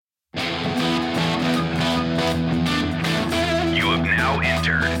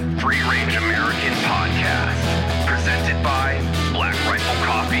entered Free Range American Podcast, presented by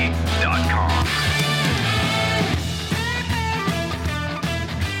BlackRifleCoffee.com.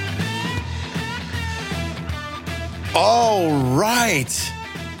 All right.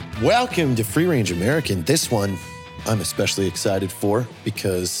 Welcome to Free Range American. This one I'm especially excited for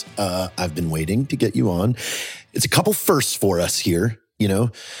because I've been waiting to get you on. It's a couple firsts for us here. You know,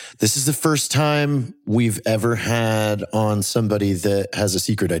 this is the first time we've ever had on somebody that has a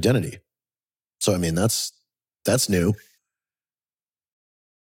secret identity. So, I mean, that's new.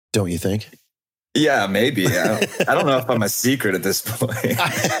 Don't you think? Yeah, maybe. I don't know if I'm a secret at this point.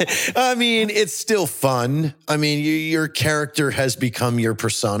 I mean, it's still fun. I mean, your character has become your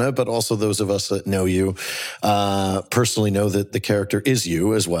persona, but also those of us that know you personally know that the character is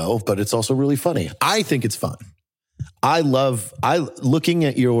you as well, but it's also really funny. I think it's fun. I looking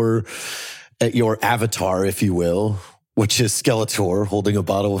at your avatar, if you will, which is Skeletor holding a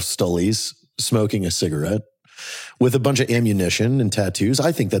bottle of Stully's, smoking a cigarette with a bunch of ammunition and tattoos.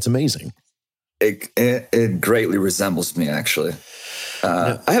 I think that's amazing. It greatly resembles me, actually.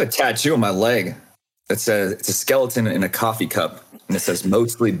 I have a tattoo on my leg that says it's a skeleton in a coffee cup, and it says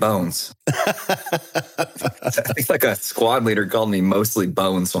 "mostly bones." I think like a squad leader called me "mostly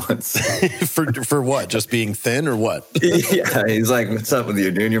bones" once. for what? Just being thin, or what? Yeah, he's like, "What's up with you,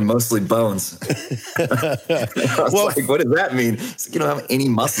 dude? You're mostly bones." I was like, "What does that mean?" He's like, "You don't have any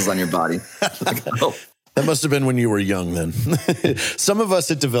muscles on your body." Like, oh. That must have been when you were young then. Some of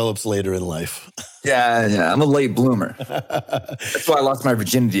us, it develops later in life. Yeah. I'm a late bloomer. That's why I lost my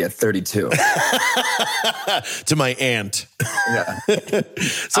virginity at 32. To my aunt. Yeah.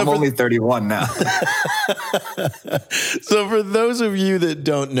 I'm only 31 now. So for those of you that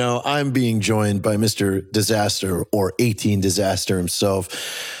don't know, I'm being joined by Mr. Disaster, or 18 Disaster himself.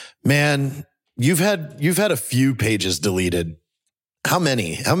 Man, you've had a few pages deleted. How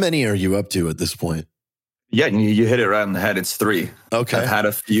many? How many are you up to at this point? Yeah, you hit it right on the head. It's 3. Okay. I've had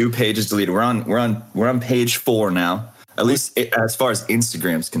a few pages deleted. We're on page 4 now. At least as far as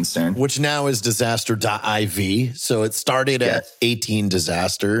Instagram's concerned. Which now is disaster.iv. So it started at 18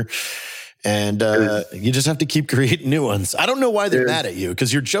 Disaster. And you just have to keep creating new ones. I don't know why they're mad at you,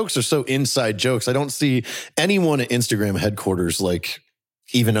 because your jokes are so inside jokes. I don't see anyone at Instagram headquarters like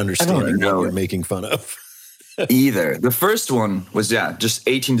even understanding what you're making fun of. Either. The first one was, just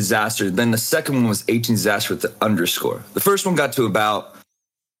 18 Disaster. Then the second one was 18 Disaster with the underscore. The first one got to about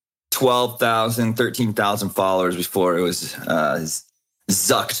 12,000, 13,000 followers before it was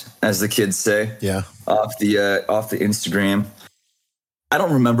zucked, as the kids say. Yeah. Off the Instagram. I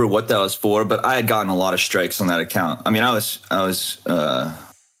don't remember what that was for, but I had gotten a lot of strikes on that account. I mean, I was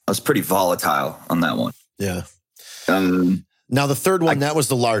pretty volatile on that one. Yeah. Now, the third one, that was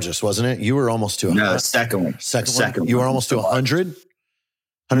the largest, wasn't it? You were almost to 100. No, the second one. Second one? You were almost to 100?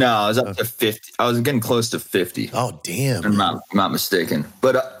 No, I was up to 50. I was getting close to 50. Oh, damn. I'm not mistaken.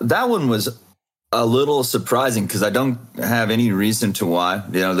 But that one was a little surprising because I don't have any reason to why.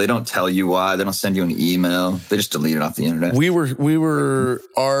 You know, they don't tell you why. They don't send you an email. They just delete it off the internet.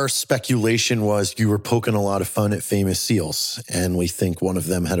 Our speculation was you were poking a lot of fun at famous seals, and we think one of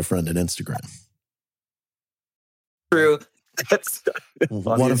them had a friend on Instagram. True. That's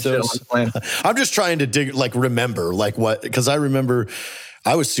one of those. I'm just trying to remember what, because I remember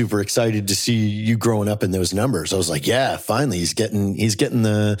I was super excited to see you growing up in those numbers. I was like, yeah, finally he's getting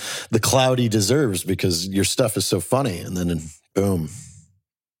the clout he deserves because your stuff is so funny. And then boom,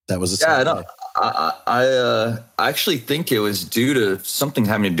 that was I actually think it was due to something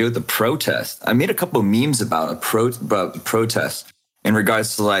having to do with the protest. I made a couple of memes about the protest. In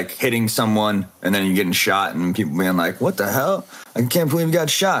regards to like hitting someone and then you getting shot and people being like, "What the hell? I can't believe you got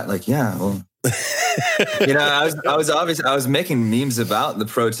shot." Like, yeah, well, you know, I was making memes about the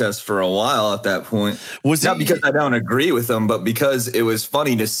protest for a while at that point. Not because I don't agree with them, but because it was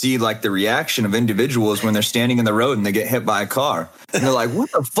funny to see like the reaction of individuals when they're standing in the road and they get hit by a car. And they're like,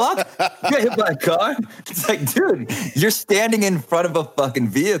 "What the fuck? You got hit by a car?" It's like, dude, you're standing in front of a fucking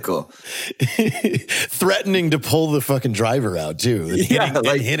vehicle. Threatening to pull the fucking driver out too.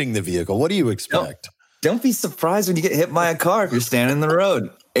 And hitting the vehicle. What do you expect? Don't be surprised when you get hit by a car if you're standing in the road,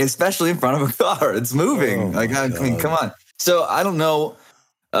 especially in front of a car. It's moving. I mean, come on. So I don't know.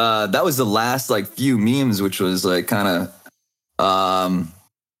 That was the last like few memes, which was like kind of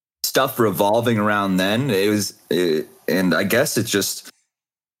stuff revolving around then. And I guess it just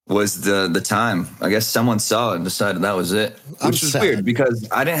was the time. I guess someone saw it and decided that was it, which is weird because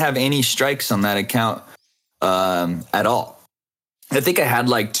I didn't have any strikes on that account at all. I think I had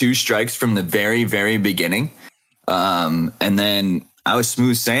like 2 strikes from the very, very beginning. And then I was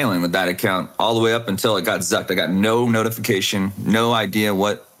smooth sailing with that account all the way up until it got zucked. I got no notification, no idea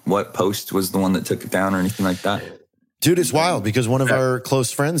what post was the one that took it down or anything like that. Dude, it's wild because one of our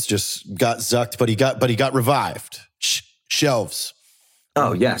close friends just got zucked, but he got revived. Shelves.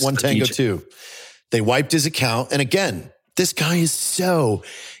 Oh, yes. One Tango 2. They wiped his account. And again, this guy is so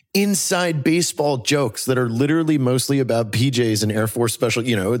inside baseball jokes that are literally mostly about PJs and Air Force Special.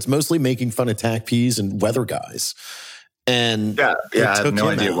 You know, it's mostly making fun of TAC Ps and weather guys. And I have no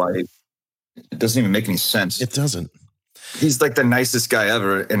idea why. It doesn't even make any sense. It doesn't. He's like the nicest guy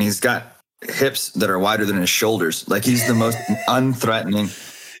ever, and he's got hips that are wider than his shoulders. Like he's the most unthreatening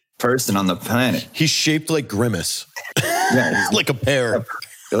person on the planet. He's shaped like Grimace. Yeah, like a pear.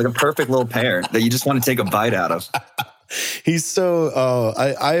 Like a perfect little pear that you just want to take a bite out of. He's so,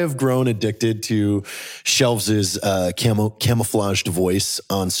 I have grown addicted to Shelves' camouflaged voice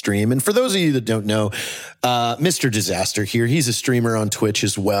on stream. And for those of you that don't know, Mr. Disaster here, he's a streamer on Twitch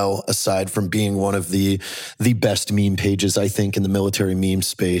as well, aside from being one of the best meme pages, I think, in the military meme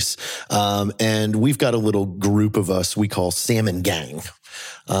space. And we've got a little group of us we call Salmon Gang.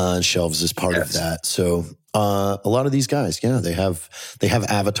 Shelves is part of that. So a lot of these guys, they have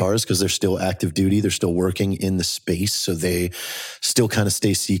avatars because they're still active duty. They're still working in the space. So they still kind of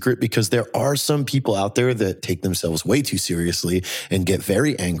stay secret because there are some people out there that take themselves way too seriously and get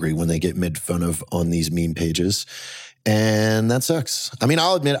very angry when they get made fun of on these meme pages. And that sucks. I mean,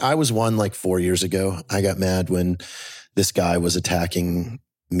 I'll admit I was one like 4 years ago. I got mad when this guy was attacking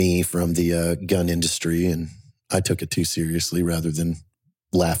me from the gun industry, and I took it too seriously rather than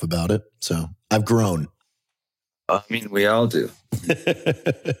laugh about it. So I've grown. I mean, we all do.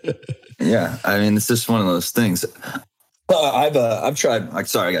 Yeah, I mean, it's just one of those things. I've tried. Like,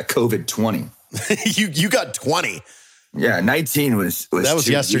 sorry, I got COVID-20. You got 20. Yeah, 19 was that was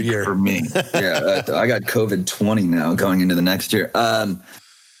too yesteryear for me. Yeah, I got COVID-20 now going into the next year.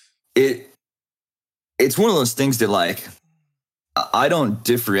 It's one of those things that like I don't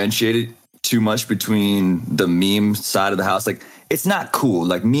differentiate it too much between the meme side of the house. Like, it's not cool.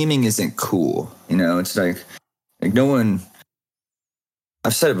 Like, memeing isn't cool. You know, it's like no one,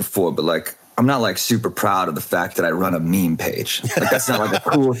 I've said it before, but like, I'm not like super proud of the fact that I run a meme page. Like, that's not like a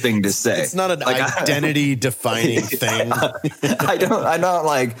cool thing to say. It's not an identity defining thing. I'm not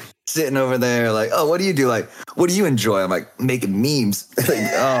like sitting over there like, oh, what do you do? Like, what do you enjoy? I'm like making memes. Like,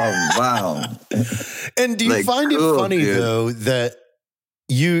 oh, wow. And do you like, find cool, it funny dude, though, that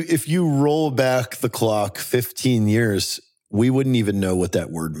if you roll back the clock 15 years, we wouldn't even know what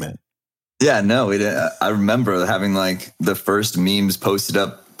that word meant. Yeah, no, I remember having like the first memes posted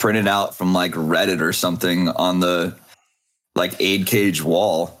up, printed out from like Reddit or something on the like aid cage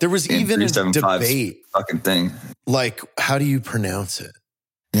wall. There was even a debate fucking thing. Like, how do you pronounce it?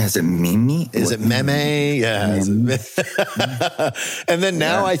 Yeah, is it Mimi? Is it meme? Yeah. And then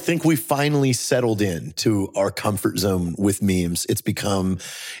now I think we finally settled in to our comfort zone with memes. It's become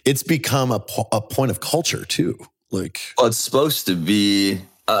a point of culture too. Like, well, it's supposed to be.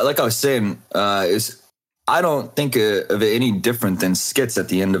 Like I was saying, I don't think of it any different than skits at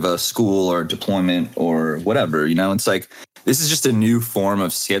the end of a school or deployment or whatever. You know, it's like this is just a new form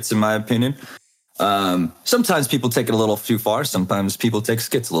of skits, in my opinion. Sometimes people take it a little too far. Sometimes people take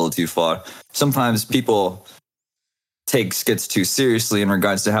skits a little too far. Sometimes people take skits too seriously in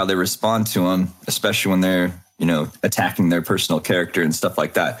regards to how they respond to them, especially when they're, you know, attacking their personal character and stuff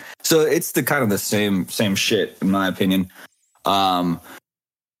like that. So it's the kind of the same shit, in my opinion.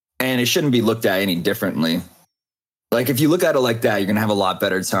 And it shouldn't be looked at any differently. Like, if you look at it like that, you're going to have a lot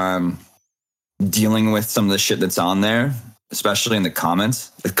better time dealing with some of the shit that's on there, especially in the comments.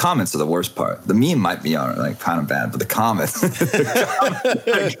 The comments are the worst part. The meme might be like kind of bad, but the comments,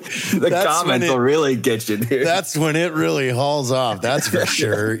 the comments will really get you, dude. That's when it really hauls off. That's for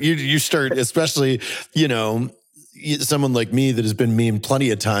sure. You start, especially, you know, someone like me that has been memed plenty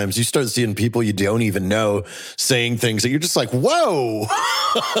of times, you start seeing people you don't even know saying things that you're just like, whoa, wow.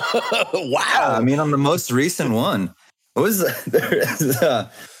 Yeah, I mean, on the most recent one, what was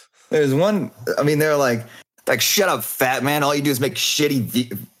there's one, I mean, they're like, shut up, fat man. All you do is make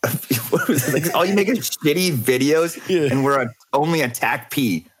shitty, all you make is shitty videos, and we're only a TAC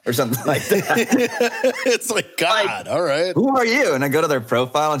P or something like that. It's like, God, like, all right. Who are you? And I go to their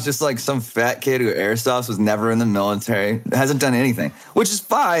profile, and it's just like some fat kid who airsofts, was never in the military, hasn't done anything, which is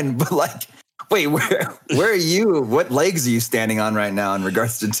fine. But like, wait, where are you? What legs are you standing on right now in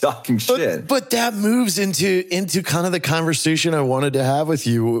regards to talking shit? But that moves into kind of the conversation I wanted to have with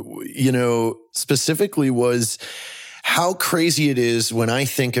you, you know, specifically was how crazy it is when I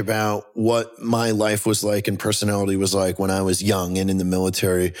think about what my life was like and personality was like when I was young and in the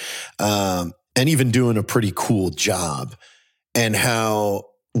military, and even doing a pretty cool job. and how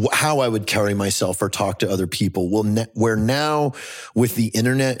I would carry myself or talk to other people. Where now with the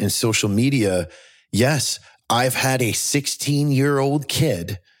internet and social media, yes, I've had a 16-year-old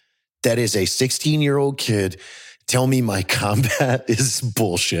kid that is a 16-year-old kid tell me my combat is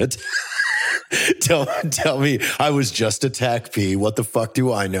bullshit. tell me I was just a TAC-P. What the fuck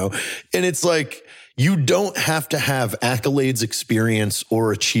do I know? And it's like, you don't have to have accolades, experience,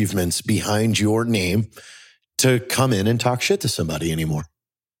 or achievements behind your name to come in and talk shit to somebody anymore.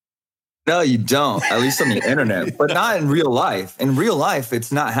 No, you don't, at least on the internet, but not in real life. In real life,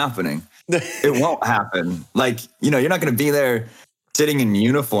 it's not happening. It won't happen. Like, you're not going to be there sitting in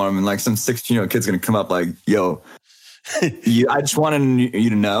uniform and like some 16-year-old kid's going to come up like, yo, I just wanted you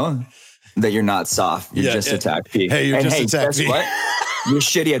to know that you're not soft. You're just a TAC-P. Hey, you're just a TAC-P. Guess what? You're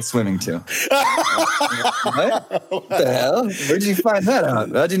shitty at swimming too. What the hell? Where'd you find that out?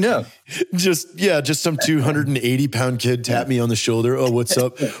 How'd you know? Just some 280-pound kid tapped me on the shoulder. Oh, what's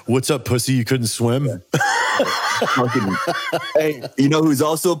up? What's up, pussy? You couldn't swim? Hey, you know who's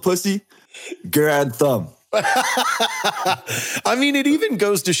also a pussy? Gerard Thumb. I mean, it even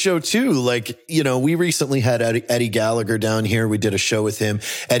goes to show too, like, we recently had Eddie Gallagher down here. We did a show with him.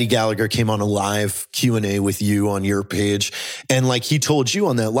 Eddie Gallagher came on a live Q&A with you on your page. And like he told you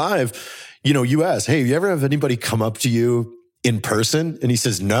on that live, you asked, hey, you ever have anybody come up to you in person? And he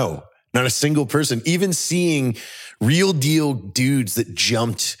says, no, not a single person. Even seeing real deal dudes that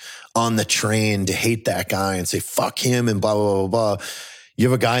jumped on the train to hate that guy and say, fuck him and blah, blah, blah, blah. You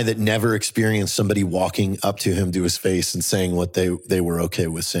have a guy that never experienced somebody walking up to him to his face and saying what they were okay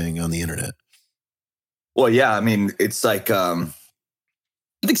with saying on the internet. Well, yeah, I mean, it's like, I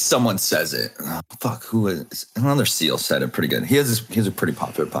think someone says it. Oh, fuck, who is another SEAL said it pretty good. He has a pretty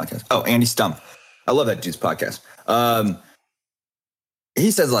popular podcast. Oh, Andy Stump. I love that dude's podcast. He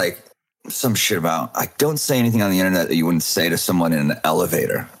says like some shit about, like, don't say anything on the internet that you wouldn't say to someone in an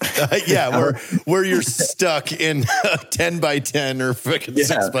elevator. Yeah, where you're stuck in 10 by 10 or fucking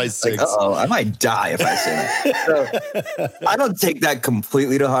 6 by 6. Like, I might die if I say that. So, I don't take that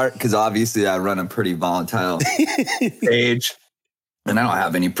completely to heart because obviously I run a pretty volatile page and I don't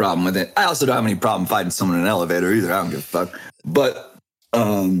have any problem with it. I also don't have any problem fighting someone in an elevator either. I don't give a fuck. But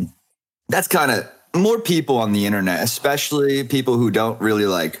that's kind of more people on the internet, especially people who don't really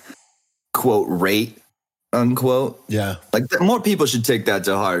like quote rate unquote. Yeah. Like more people should take that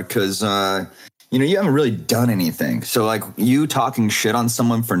to heart because, you haven't really done anything. So like you talking shit on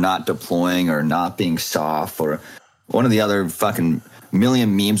someone for not deploying or not being soft or one of the other fucking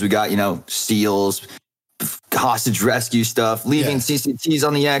million memes we got, SEALs, hostage rescue stuff, leaving CCTs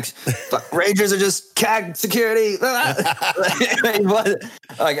on the X. Rangers are just CAG security. What?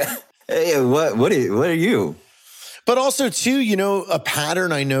 Like, hey, what are you? But also, too, a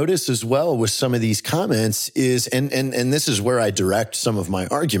pattern I notice as well with some of these comments is, and this is where I direct some of my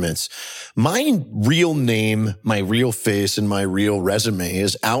arguments. My real name, my real face, and my real resume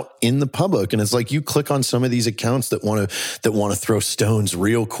is out in the public, and it's like you click on some of these accounts that want to throw stones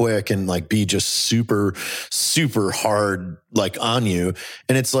real quick and like be just super, super hard like on you,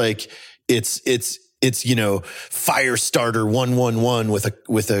 and it's like it's Firestarter 111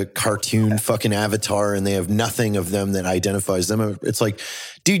 with a cartoon fucking avatar and they have nothing of them that identifies them. It's like,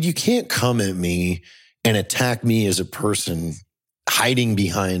 dude, you can't come at me and attack me as a person hiding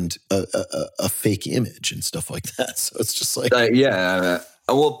behind a fake image and stuff like that. So it's just like,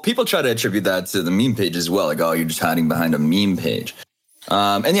 well, people try to attribute that to the meme page as well. Like, oh, you're just hiding behind a meme page.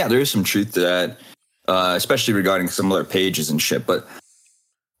 And yeah, there is some truth to that, especially regarding some other pages and shit. But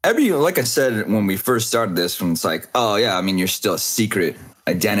like I said, when we first started this, when it's like, oh yeah, I mean, you're still a secret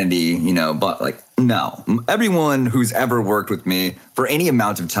identity, but like, no, everyone who's ever worked with me for any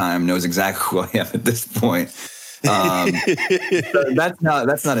amount of time knows exactly who I am at this point. That's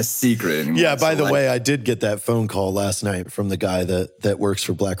not a secret anymore. Yeah. By the way, I did get that phone call last night from the guy that works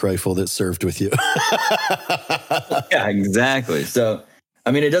for Black Rifle that served with you. Yeah, exactly. So,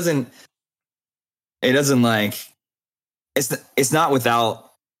 I mean, it doesn't like, it's not without,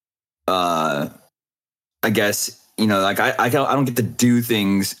 I guess, like I don't get to do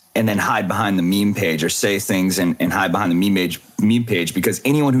things and then hide behind the meme page or say things and hide behind the meme page because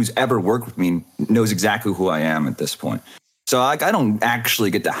anyone who's ever worked with me knows exactly who I am at this point. So like, I don't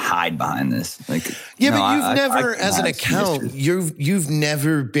actually get to hide behind this. Like, yeah, but you've never, as an account, you've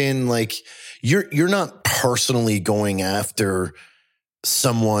never been like, you're not personally going after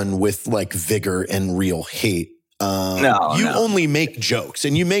someone with like vigor and real hate. You only make jokes,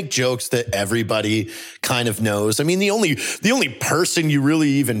 and you make jokes that everybody kind of knows. I mean, the only person you really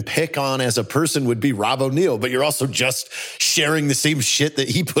even pick on as a person would be Rob O'Neill, but you're also just sharing the same shit that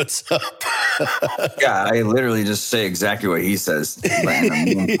he puts up. Yeah, I literally just say exactly what he says. In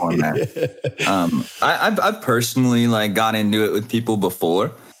a meme format. I've personally like got into it with people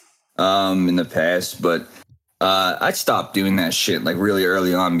before in the past, but I stopped doing that shit like really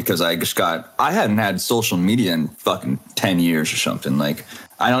early on because I hadn't had social media in fucking 10 years or something. Like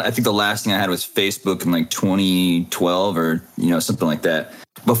I think the last thing I had was Facebook in like 2012 or, something like that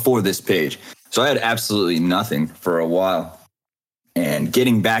before this page. So I had absolutely nothing for a while, and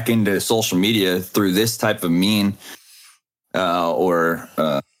getting back into social media through this type of meme or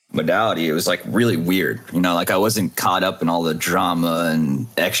modality, it was like really weird. Like I wasn't caught up in all the drama and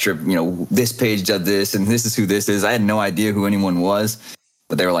extra, this page did this and this is who this is. I had no idea who anyone was,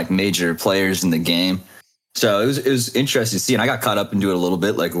 but they were like major players in the game. So it was interesting to see. And I got caught up into it a little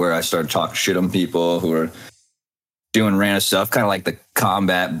bit, like where I started talking shit on people who were doing random stuff, kind of like the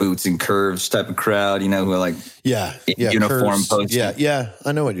combat boots and curves type of crowd, who are like uniform posting. Yeah.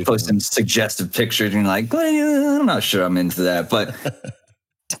 I know what you're posting suggestive pictures and you're like, well, I'm not sure I'm into that, but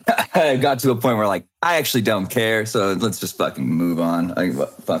I got to a point where like I actually don't care, so let's just fucking move on.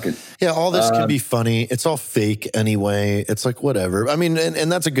 Fuck it. Yeah, all this can be funny. It's all fake anyway. It's like whatever. I mean, and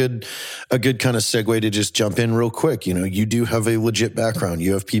that's a good kind of segue to just jump in real quick. You do have a legit background.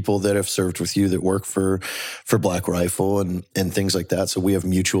 You have people that have served with you that work for Black Rifle and things like that. So we have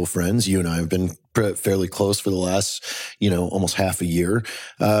mutual friends. You and I have been fairly close for the last almost half a year.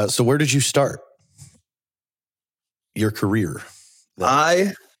 So where did you start your career?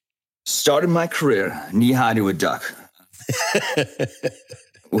 I started my career knee-high to a duck.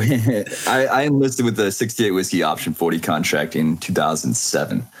 I enlisted with the 68 Whiskey Option 40 contract in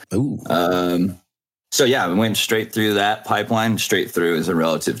 2007. Ooh. So yeah, we went straight through that pipeline. Straight through is a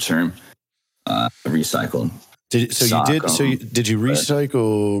relative term. Recycled. Did you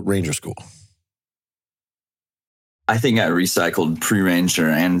recycle Ranger School? I think I recycled pre-Ranger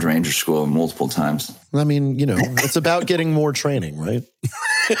and Ranger School multiple times. I mean, it's about getting more training, right?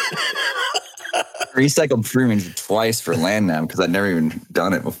 Recycled pre-Ranger twice for land nav because I'd never even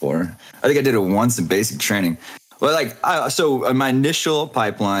done it before. I think I did it once in basic training. Well, so my initial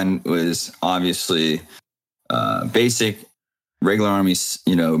pipeline was obviously basic, regular Army,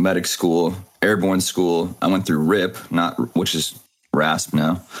 medic school, airborne school. I went through RIP, which is RASP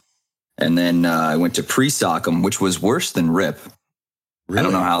now. And then I went to pre-SOCM, which was worse than RIP. Really? I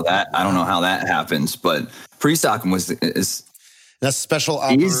don't know how that happens, but pre-SOCM is that's special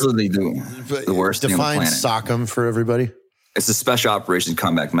easily the worst thing on the planet. Define SOCM for everybody. It's a Special Operations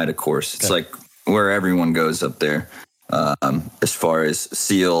Combat Medic course. It's like where everyone goes up there. As far as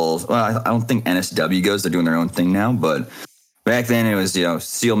SEAL, I don't think NSW goes. They're doing their own thing now, but back then it was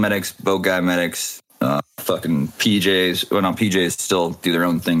SEAL medics, boat guy medics. Fucking PJs. Well, no, PJs still do their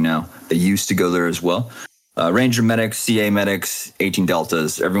own thing now. They used to go there as well. Ranger medics, CA medics, 18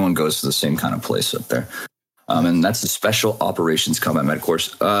 Deltas. Everyone goes to the same kind of place up there. And that's the Special Operations Combat Medic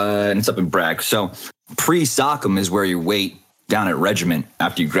course. And it's up in Bragg. So pre-SOCM is where you wait down at regiment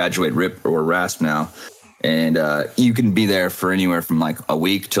after you graduate RIP or RASP now. And you can be there for anywhere from like a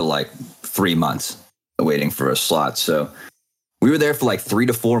week to like 3 months waiting for a slot. So we were there for like 3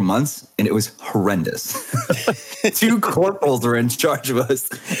 to 4 months, and it was horrendous. 2 corporals were in charge of us.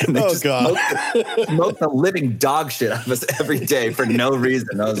 And they smoked the living dog shit out of us every day for no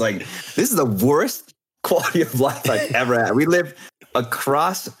reason. I was like, this is the worst quality of life I've ever had. We lived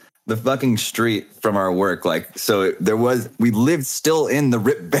across the fucking street from our work. We lived still in the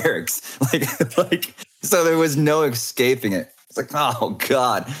RIP barracks. So there was no escaping it. It's like, oh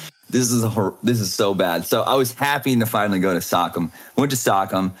God. This is so bad. So I was happy to finally go to SOCM. Went to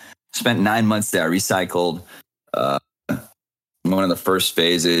SOCM, spent 9 months there. Recycled one of the first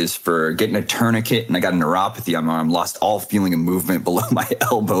phases for getting a tourniquet, and I got a neuropathy on my arm. Lost all feeling of movement below my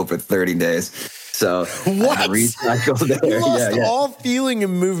elbow for 30 days. So what? I recycled there. You lost all feeling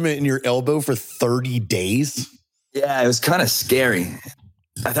and movement in your elbow for 30 days? Yeah, it was kind of scary.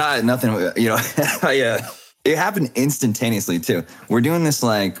 I thought nothing. It happened instantaneously too. We're doing this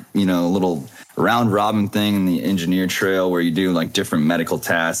little round robin thing in the engineer trail where you do like different medical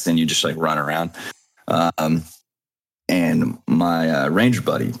tasks and you just like run around. And my ranger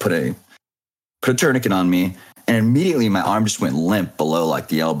buddy put a tourniquet on me, and immediately my arm just went limp below like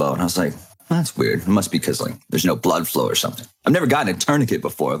the elbow. And I was like, that's weird. It must be because like there's no blood flow or something. I've never gotten a tourniquet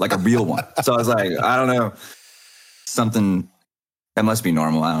before, like a real one. So I was like, I don't know, something that must be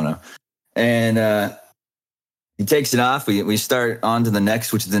normal. I don't know. And he takes it off. We start on to the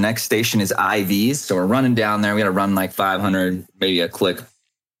next, which is the next station is IVs. So we're running down there. We got to run like 500, maybe a click to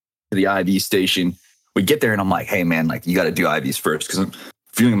the IV station. We get there and I'm like, hey man, like you got to do IVs first because I'm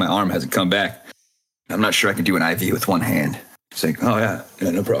feeling my arm hasn't come back. I'm not sure I can do an IV with one hand. He's like, oh yeah,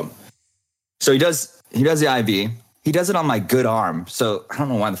 no problem. So he does the IV. He does it on my good arm. So I don't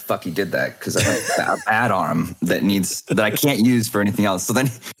know why the fuck he did that because I have a bad arm that I can't use for anything else. So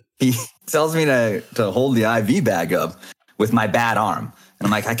then he tells me to hold the IV bag up with my bad arm. And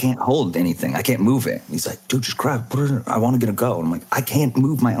I'm like, I can't hold anything. I can't move it. He's like, dude, just grab, put it in. I want to get a go. And I'm like, I can't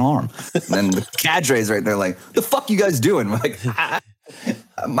move my arm. And then the cadre's right there like, the fuck you guys doing? I'm like,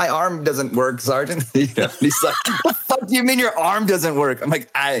 my arm doesn't work, Sergeant. You know, and he's like, the fuck do you mean your arm doesn't work? I'm like,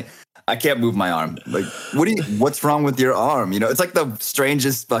 I can't move my arm. Like, what's wrong with your arm? You know, it's like the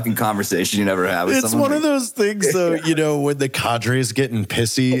strangest fucking conversation you never have with it's someone. One of those things, though, you know, when the cadre's getting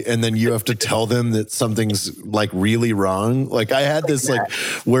pissy and then you have to tell them that something's like really wrong. Like I had this like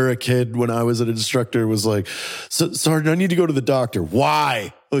where a kid when I was an instructor was like, Sergeant, I need to go to the doctor.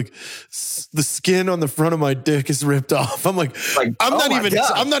 Why? Like the skin on the front of my dick is ripped off. I'm like I'm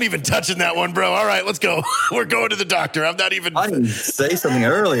not even touching that one, bro. All right, let's go. We're going to the doctor. I'm not even. I didn't say something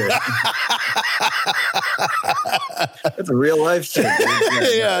earlier. That's a real life shit.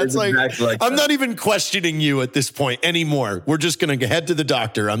 Yeah, it's like, exactly like I'm not even questioning you at this point anymore. We're just going to head to the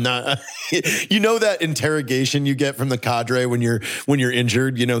doctor. I'm not. You know that interrogation you get from the cadre when you're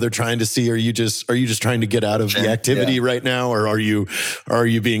injured. You know they're trying to see are you just trying to get out of the activity right now, or are you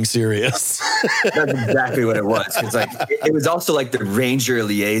being serious? That's exactly what it was. It's like it was also like the Ranger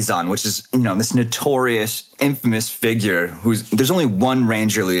liaison, which is this notorious, infamous figure there's only one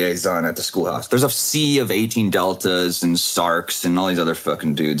Ranger liaison at the schoolhouse. There's a sea of 18 Deltas and Sarks and all these other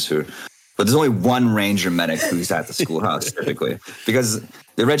fucking dudes but there's only one Ranger medic who's at the schoolhouse typically because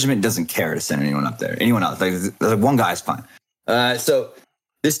the regiment doesn't care to send anyone up there. Anyone else, like one guy's fine. So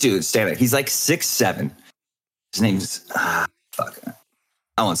this dude standing, he's like 6'7". His name's fuck.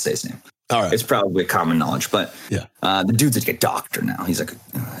 I won't say his name. All right. It's probably common knowledge, but the dude's like a doctor now. He's like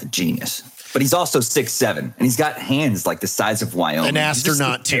a genius. But he's also 6'7", and he's got hands like the size of Wyoming. An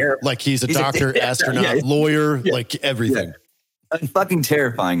astronaut, too. Like he's a doctor, astronaut, lawyer, like everything. A fucking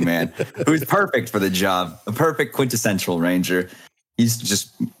terrifying man who's perfect for the job. A perfect quintessential Ranger. He's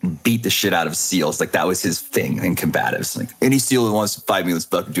just beat the shit out of SEALs. Like that was his thing in combatives. Like any SEAL who wants to fight me, let's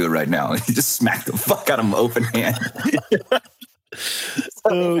fucking do it right now. And he just smacked the fuck out of him open hand.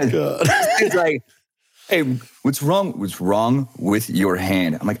 Oh God. He's like, hey, what's wrong with your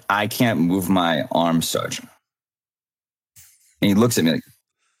hand? I'm like, I can't move my arm, Sergeant. And he looks at me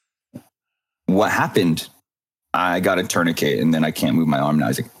like, what happened? I got a tourniquet and then I can't move my arm now.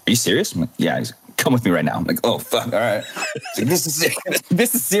 He's like, are you serious? I'm like, yeah. He's like, come with me right now. I'm like, oh fuck, all right. Like, this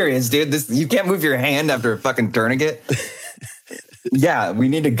is serious, dude. You can't move your hand after a fucking tourniquet. Yeah, we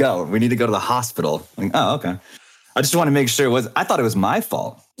need to go. We need to go to the hospital. I'm like, oh, okay. I just want to make sure I thought it was my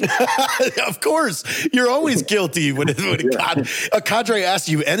fault. Of course. You're always guilty when a cadre asks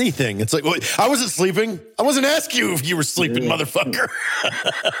you anything. It's like, well, I wasn't sleeping. I wasn't asking you if you were sleeping, motherfucker.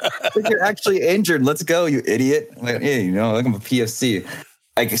 You're actually injured. Let's go, you idiot. I'm like, hey, like I'm a PFC.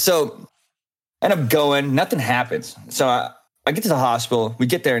 Like, so end up going, nothing happens. So I get to the hospital. We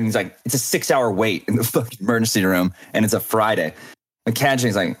get there and he's like, it's a 6-hour wait in the fucking emergency room. And it's a Friday. The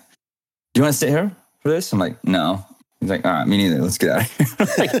cadre's like, do you want to sit here for this? I'm like, no. He's like, all right, me neither. Let's get out of here.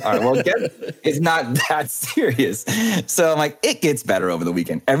 Like, all right, well, it's not that serious. So I'm like, it gets better over the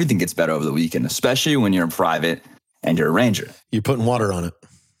weekend. Everything gets better over the weekend, especially when you're a private and you're a Ranger. You're putting water on it.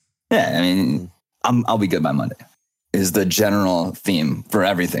 Yeah, I mean, I'll be good by Monday is the general theme for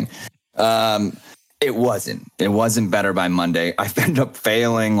everything. It wasn't better by Monday. I ended up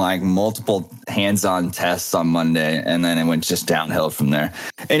failing like multiple hands-on tests on Monday, and then it went just downhill from there.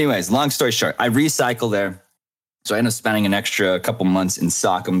 Anyways, long story short, I recycle there. So I ended up spending an extra couple months in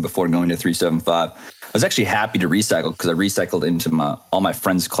Sockham before going to 375. I was actually happy to recycle because I recycled into all my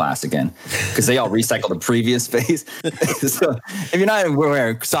friends' class again because they all recycled the previous phase. So if you're not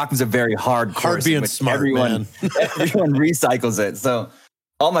aware, Sockham's a very hard course. Hard being smart, man. Everyone recycles it. So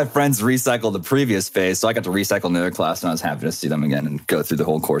all my friends recycled the previous phase. So I got to recycle in their class and I was happy to see them again and go through the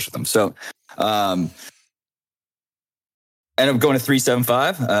whole course with them. So ended up going to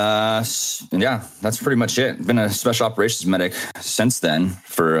 375. Yeah, that's pretty much it. Been a special operations medic since then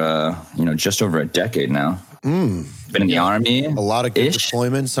for, just over a decade now. Been in the Army. A lot of good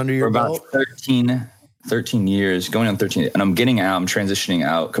deployments under your belt. For about 13 years, going on 13. And I'm transitioning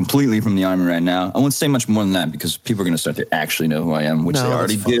out completely from the Army right now. I won't say much more than that because people are going to start to actually know who I am, which they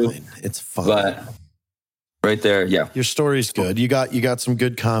already do. It's fine. But right there. Yeah. Your story's good. You got some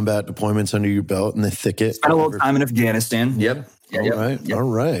good combat deployments under your belt in the thicket. Spent a little time in Afghanistan. Yep. All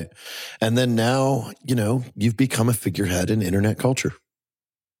right. And then now, you've become a figurehead in internet culture.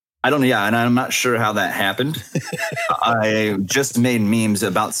 And I'm not sure how that happened. I just made memes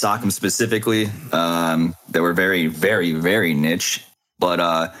about Sockham specifically. They were very, very, very niche,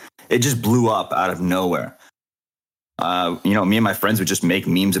 but it just blew up out of nowhere. Me and my friends would just make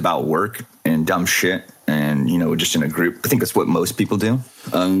memes about work and dumb shit, and just in a group. I think that's what most people do.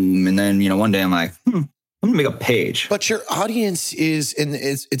 And then one day I'm like, I'm gonna make a page. But your audience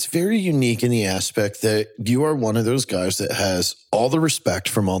it's very unique in the aspect that you are one of those guys that has all the respect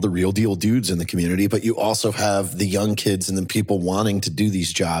from all the real deal dudes in the community, but you also have the young kids and the people wanting to do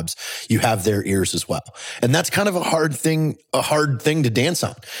these jobs. You have their ears as well. And that's kind of a hard thing to dance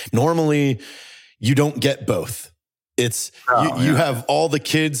on. Normally you don't get both. It's you have all the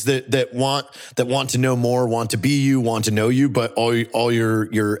kids that want to know more, want to be you, want to know you, but all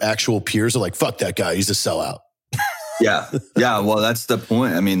your actual peers are like, fuck that guy, he's a sellout. Yeah. Well, that's the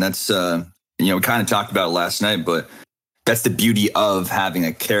point. I mean, that's we kind of talked about it last night, but that's the beauty of having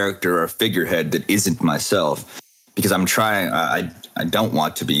a character or a figurehead that isn't myself, because I'm trying. I don't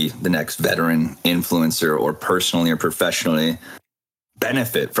want to be the next veteran influencer or personally or professionally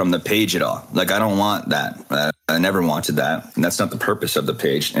benefit from the page at all. Like, I don't want that. I never wanted that. And that's not the purpose of the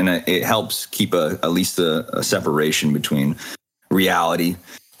page. And it helps keep at least a separation between reality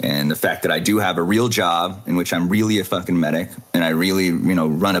and the fact that I do have a real job in which I'm really a fucking medic and I really,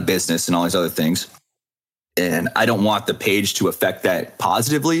 run a business and all these other things. And I don't want the page to affect that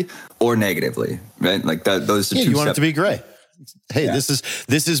positively or negatively, right? Like those are two. You want it to be gray. Hey, this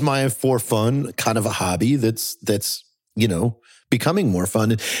is my for fun kind of a hobby that's becoming more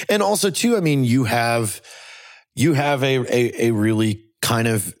fun. And also too, I mean, you have a really kind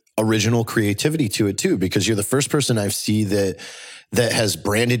of original creativity to it too, because you're the first person I've seen that has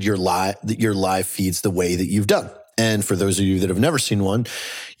branded your live feeds the way that you've done. And for those of you that have never seen one,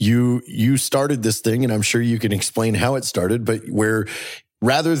 you started this thing, and I'm sure you can explain how it started, but where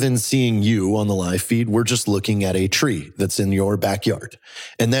rather than seeing you on the live feed, we're just looking at a tree that's in your backyard.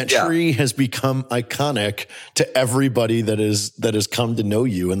 And that tree has become iconic to everybody that has come to know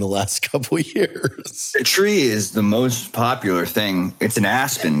you in the last couple of years. The tree is the most popular thing. It's an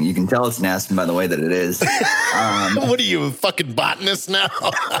aspen. You can tell it's an aspen by the way that it is. What are you, a fucking botanist now?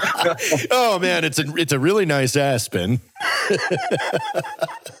 Oh man, it's a really nice aspen.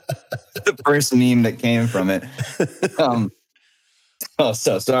 The first meme that came from it. Oh,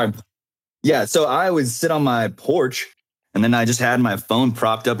 so sorry. Yeah, so I would sit on my porch, and then I just had my phone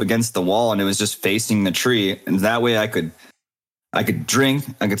propped up against the wall, and it was just facing the tree. And that way I could drink,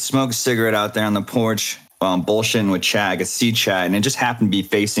 I could smoke a cigarette out there on the porch while I'm bullshitting with chat. I could see chat, and it just happened to be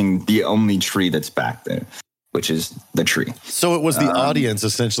facing the only tree that's back there, which is the tree. So it was the audience,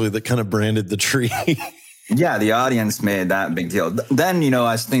 essentially, that kind of branded the tree. Yeah, the audience made that big deal. Then,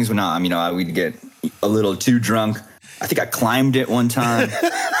 as things went on, I would get a little too drunk. I think I climbed it one time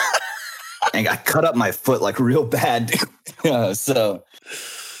and I cut up my foot like real bad.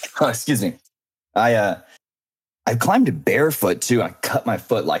 Excuse me. I climbed it barefoot too. I cut my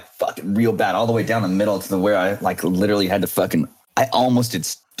foot like fucking real bad all the way down the middle to where I like literally had to I almost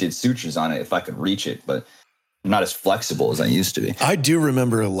did sutures on it if I could reach it, but I'm not as flexible as I used to be. I do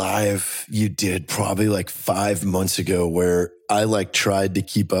remember a live you did probably like 5 months ago where I like tried to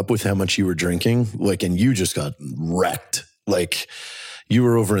keep up with how much you were drinking, and you just got wrecked. Like you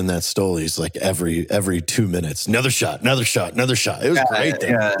were over in that Stolies like every 2 minutes, another shot. It was great.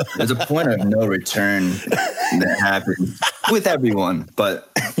 Yeah, there's a point of no return that happens with everyone,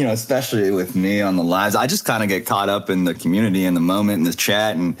 but especially with me on the lives. I just kind of get caught up in the community, in the moment, in the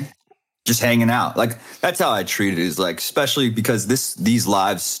chat, and just hanging out. Like that's how I treat it. Is like, especially because these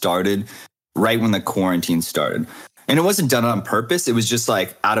lives started right when the quarantine started. And it wasn't done on purpose. It was just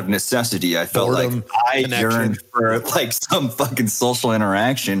like out of necessity. I felt like I yearned for like some fucking social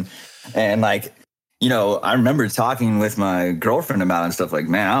interaction. And like, I remember talking with my girlfriend about it and stuff like,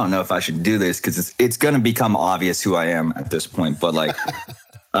 man, I don't know if I should do this because it's going to become obvious who I am at this point. But like,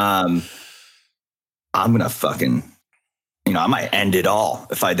 I'm going to fucking, I might end it all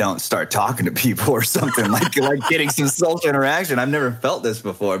if I don't start talking to people or something like getting some social interaction. I've never felt this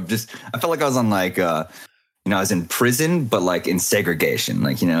before. I felt like I was on like, I was in prison, but like in segregation,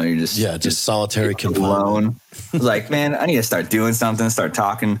 like, you're just solitary confinement. Like, man, I need to start doing something, start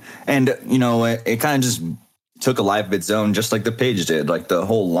talking. And, it kind of just took a life of its own, just like the page did, like the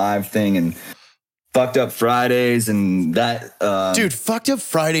whole live thing and Fucked Up Fridays and that. Dude, Fucked Up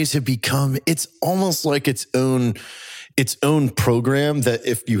Fridays have become, it's almost like its own its own program that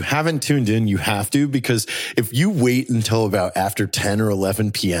if you haven't tuned in, you have to, because if you wait until about after 10 or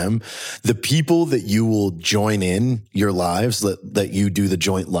 11 p.m., the people that you will join in your lives that you do the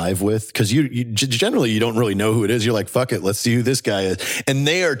joint live with, because you generally, you don't really know who it is. You're like, fuck it, let's see who this guy is. And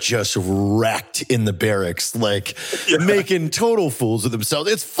they are just wrecked in the barracks, like making total fools of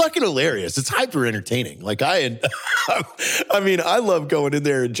themselves. It's fucking hilarious. It's hyper entertaining. Like I mean, I love going in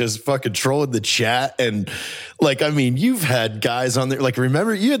there and just fucking trolling the chat. And like, I mean, you've had guys on there, like,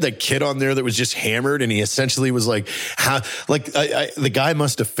 remember you had that kid on there that was just hammered and he essentially was like, the guy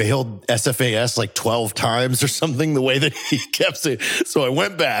must have failed SFAS like 12 times or something, the way that he kept saying. So I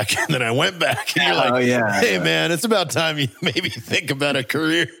went back and then I went back and you're like, hey man, it's about time you maybe think about a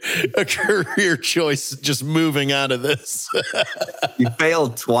career choice, just moving out of this. He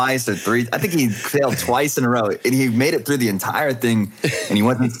failed twice or three. I think he failed twice in a row and he made it through the entire thing and he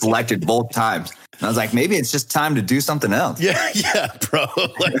wasn't selected both times. And I was like, maybe it's just time to do something else. Yeah, bro.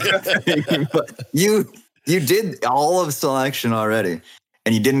 But you did all of selection already,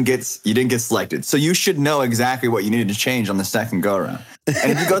 and you didn't get selected. So you should know exactly what you needed to change on the second go around.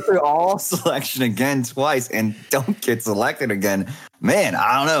 And if you go through all selection again twice and don't get selected again, man,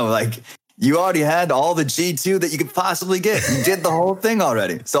 I don't know. Like, you already had all the G2 that you could possibly get. You did the whole thing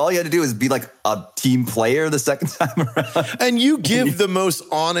already. So all you had to do is be like a team player the second time around. And you give the most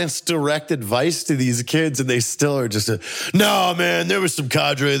honest, direct advice to these kids, and they still are just no, man, there was some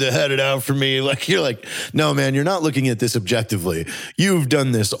cadre that had it out for me. Like, you're like, no, man, you're not looking at this objectively. You've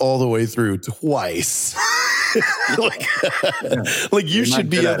done this all the way through twice. like you should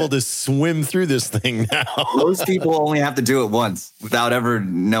be able to swim through this thing now. Most people only have to do it once without ever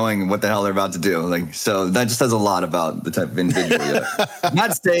knowing what the hell they're about to do. Like, so that just says a lot about the type of individual. I'm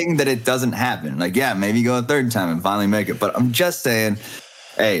not saying that it doesn't happen. Like, yeah, maybe you go a third time and finally make it. But I'm just saying,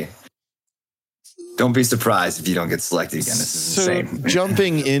 hey, don't be surprised if you don't get selected again. This is insane.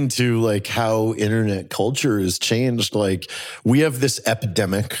 Jumping into like how internet culture has changed, like we have this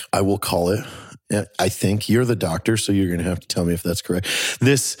epidemic, I will call it. I think you're the doctor, so you're going to have to tell me if that's correct.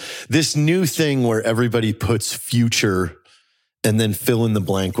 This new thing where everybody puts future and then fill in the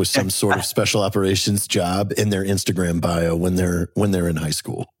blank with some sort of special operations job in their Instagram bio when they're in high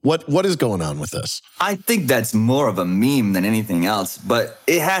school. What is going on with this? I think that's more of a meme than anything else, but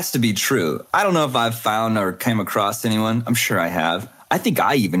it has to be true. I don't know if I've found or came across anyone. I'm sure I have. I think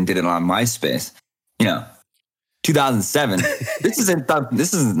I even did it on MySpace. 2007. This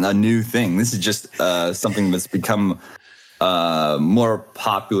isn't a new thing. This is just something that's become more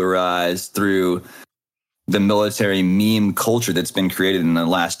popularized through the military meme culture that's been created in the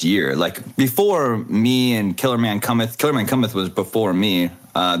last year. Like, before me and Killer Man Cometh was before me.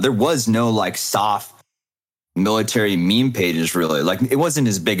 There was no like soft military meme pages, really. Like, it wasn't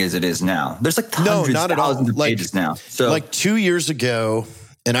as big as it is now. There's like thousands of pages now. So like 2 years ago,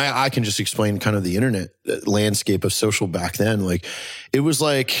 and I can just explain kind of the internet landscape of social back then. Like, it was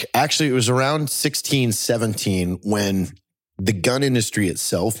around 16, 17 when the gun industry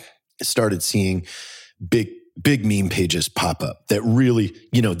itself started seeing big meme pages pop up that really,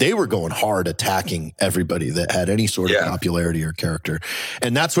 they were going hard attacking everybody that had any sort of popularity or character.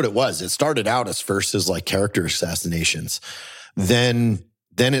 And that's what it was. It started out as like character assassinations. Then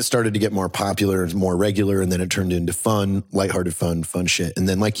it started to get more popular and more regular, and then it turned into fun, lighthearted fun shit. And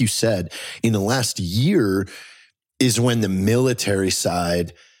then, like you said, in the last year is when the military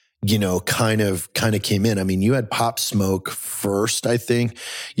side, kind of came in. I mean, you had Pop Smoke first, I think,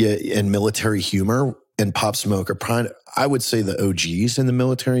 and Military Humor, and Pop Smoke are I would say the OGs in the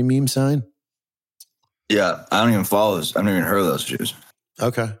military meme side. Yeah, I don't even follow those. I haven't even heard of those Jews.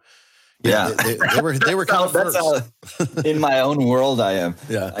 Okay. Yeah, they were kind of that's how in my own world I am.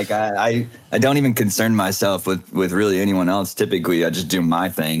 Yeah, like I don't even concern myself with really anyone else. Typically, I just do my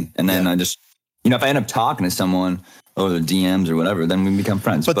thing, and then I just if I end up talking to someone over the DMs or whatever, then we become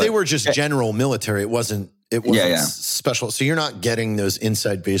friends. But they were just general military. It wasn't special. So you're not getting those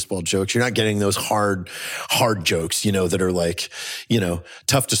inside baseball jokes. You're not getting those hard jokes, that are like,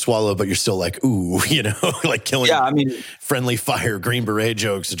 tough to swallow, but you're still like, ooh, like killing friendly fire, Green Beret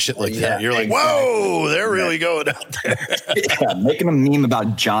jokes and shit like that. You're like, whoa, they're really going out there. Making a meme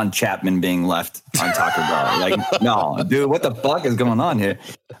about John Chapman being left on Taco Bell. Like, no, dude, what the fuck is going on here?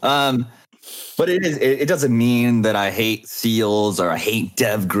 But it doesn't mean that I hate SEALs or I hate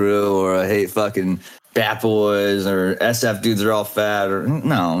DevGru or I hate fucking Bat Boys or SF dudes are all fat or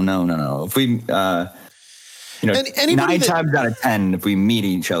no. If we, 9 times out of 10, if we meet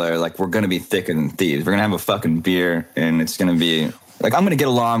each other, like, we're going to be thicker than thieves. We're going to have a fucking beer and it's going to be like, I'm going to get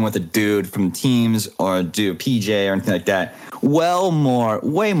along with a dude from Teams or a PJ or anything like that.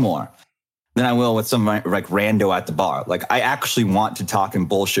 Way more than than I will with some like rando at the bar. Like I actually want to talk and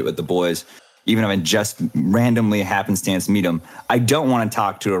bullshit with the boys, even if I just randomly happenstance meet them. I don't want to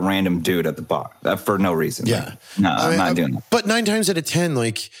talk to a random dude at the bar for no reason. Yeah. Like, no, I'm not doing that. But 9 times out of 10,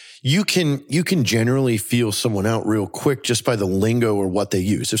 like you can generally feel someone out real quick just by the lingo or what they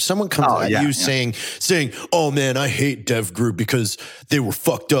use. If someone comes at you saying, "Oh man, I hate Dev Group because they were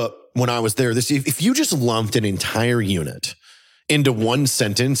fucked up when I was there." If you just lumped an entire unit into one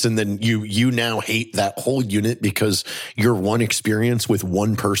sentence and then you now hate that whole unit because your one experience with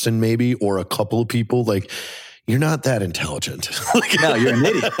one person maybe or a couple of people, like you're not that intelligent. No, you're an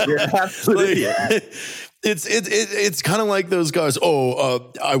idiot. You're an absolute idiot. It's kind of like those guys.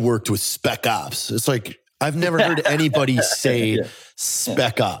 I worked with Spec Ops. It's like I've never heard anybody say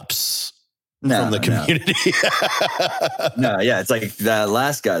Spec Ops from the community. It's like that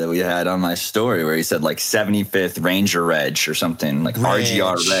last guy that we had on my story where he said like 75th Ranger Reg or something, like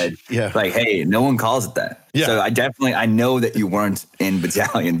RGR Reg. Yeah. Like, hey, no one calls it that. Yeah. So I know that you weren't in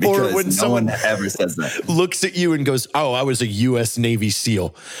battalion because no one ever says that. Looks at you and goes, "Oh, I was a U.S. Navy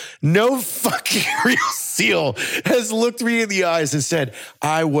SEAL." No fucking real SEAL has looked me in the eyes and said,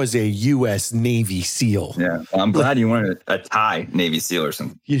 "I was a U.S. Navy SEAL." Yeah. Well, I'm glad you weren't a Thai Navy SEAL or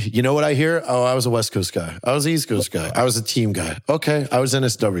something. You know what I hear? Oh, I was a West Coast guy. I was an East Coast guy. I was a team guy. Okay. I was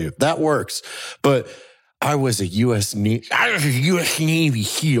NSW. That works. But I was a U.S. Navy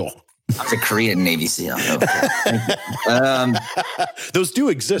SEAL. I was a Korean Navy SEAL. Those do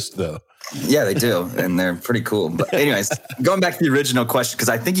exist, though. Yeah, they do. And they're pretty cool. But anyways, going back to the original question, because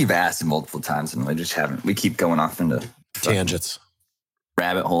I think you've asked it multiple times and we just haven't. We keep going off into tangents,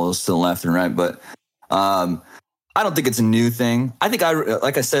 rabbit holes to the left and right. But I don't think it's a new thing. I think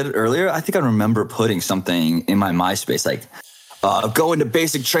like I said earlier, I think I remember putting something in my MySpace, like, go into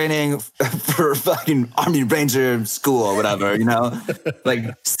basic training for fucking Army Ranger school or whatever, you know,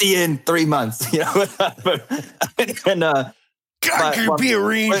 like see you in 3 months, you know, whatever. And God, could be a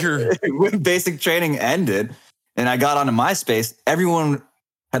Ranger. When basic training ended and I got onto MySpace, everyone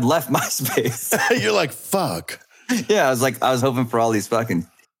had left MySpace. You're like, fuck. Yeah, I was hoping for all these fucking,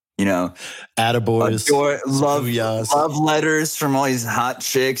 you know, attaboys, love letters from all these hot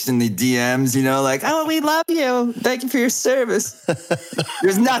chicks in the DMs, you know, like, "Oh, we love you. Thank you for your service."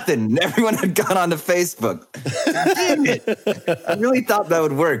 There's nothing. Everyone had gone onto Facebook. Damn it. I really thought that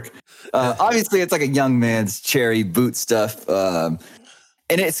would work. Obviously, it's like a young man's cherry boot stuff. And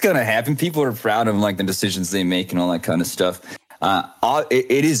it's going to happen. People are proud of like the decisions they make and all that kind of stuff.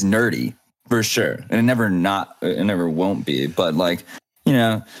 It is nerdy for sure. And it never won't be. But like, you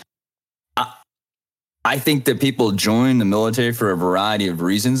know, I think that people join the military for a variety of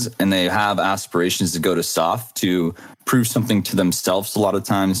reasons, and they have aspirations to go to SOF to prove something to themselves a lot of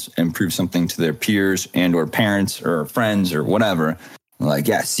times and prove something to their peers and or parents or friends or whatever. Like,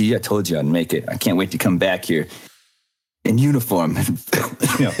 yeah, see, I told you I'd make it. I can't wait to come back here in uniform,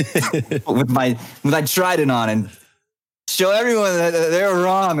 you know, with my trident on and show everyone that they're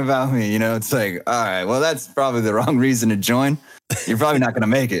wrong about me. You know, it's like, all right, well, that's probably the wrong reason to join. You're probably not going to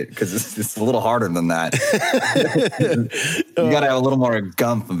make it because it's a little harder than that. You got to have a little more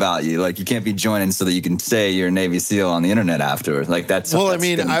gumph about you. Like you can't be joining so that you can say you're a Navy SEAL on the internet afterwards. Like that's. Well, I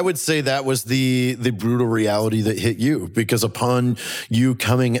mean, I would say that was the brutal reality that hit you because upon you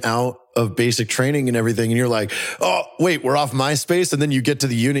coming out of basic training and everything, and you're like, "Oh, wait, we're off MySpace," and then you get to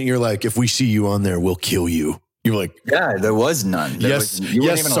the unit, and you're like, "If we see you on there, we'll kill you." You're like, yeah, there was none. You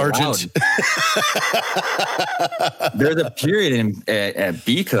weren't even Sergeant. There's a period at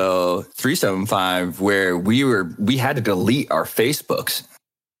BCO 375 where we had to delete our Facebooks.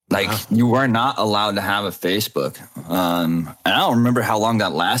 Like you were not allowed to have a Facebook. And I don't remember how long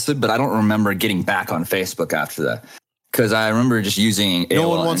that lasted, but I don't remember getting back on Facebook after that. Because I remember just using AOL. No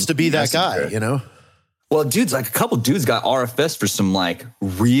one wants to be that guy, you know? Well, dudes, like a couple dudes got RFS for some like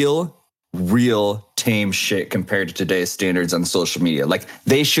real tame shit compared to today's standards on social media. Like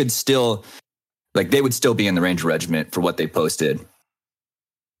they would still be in the Ranger Regiment for what they posted.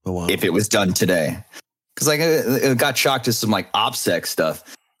 Oh, wow. If it was done today. Because like it got shocked to some like OPSEC stuff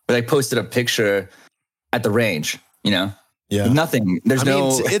where they posted a picture at the range, you know? Yeah. Nothing.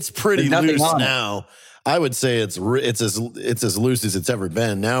 It's pretty loose now. I would say it's as loose as it's ever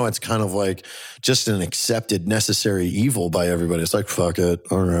been. Now it's kind of like just an accepted necessary evil by everybody. It's like, fuck it.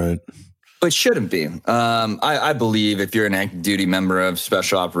 All right. It shouldn't be. I believe if you're an active duty member of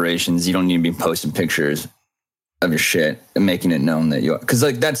special operations, you don't need to be posting pictures of your shit and making it known that you are. Because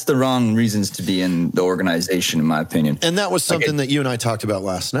like that's the wrong reasons to be in the organization, in my opinion. And that was something that you and I talked about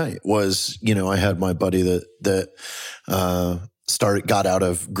last night was, you know, I had my buddy that got out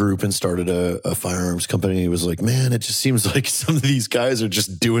of group and started a firearms company. He was like, man, it just seems like some of these guys are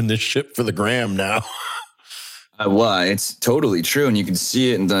just doing this shit for the gram now. Well, it's totally true. And you can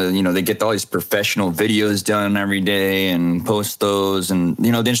see it in they get all these professional videos done every day and post those. And,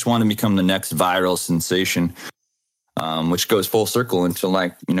 they just want to become the next viral sensation, which goes full circle into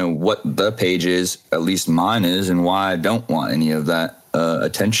what the page is, at least mine is, and why I don't want any of that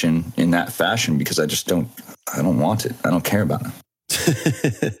attention in that fashion, because I don't want it. I don't care about it.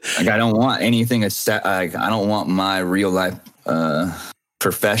 I don't want anything. I don't want my real life,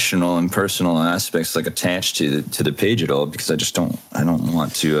 professional and personal aspects attached to the page at all, because I don't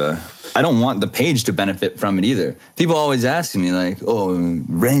want the page to benefit from it either. People always ask me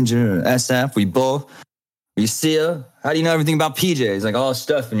Ranger, SF, we both, you see her? How do you know everything about PJs? All this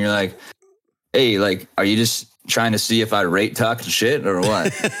stuff. And you're like, hey, are you just trying to see if I rate talking shit or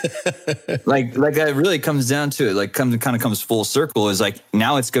what? It really comes down to it. Kind of comes full circle. Is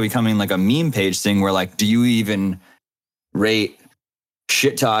now it's becoming a meme page thing where do you even rate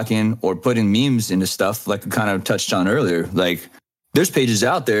shit talking or putting memes into stuff I kind of touched on earlier? There's pages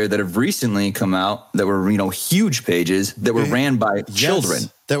out there that have recently come out that were, huge pages that were ran by children.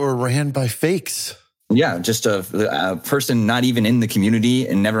 That were ran by fakes. Yeah, just a person not even in the community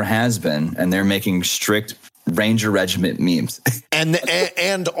and never has been. And they're making strict Ranger Regiment memes.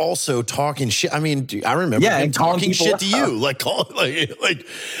 and also talking shit. I mean, I remember him talking shit to you.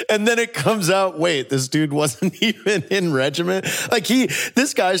 And then it comes out, wait, this dude wasn't even in regiment.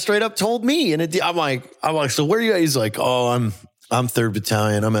 This guy straight up told me. And I'm like, so where are you at? He's like, oh, I'm 3rd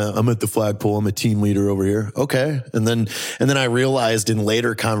Battalion. I'm at the flagpole. I'm a team leader over here. Okay. And then I realized in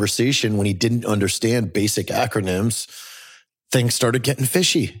later conversation, when he didn't understand basic acronyms, things started getting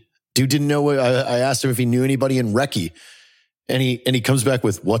fishy. Dude didn't know. I asked him if he knew anybody in Recce, and he comes back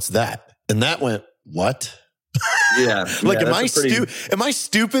with, what's that? And that went, what? Yeah. Am I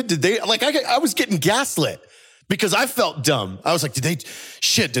stupid? Did they I was getting gaslit because I felt dumb. I was like,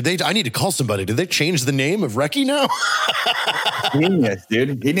 I need to call somebody. Did they change the name of Recce now? Genius, dude.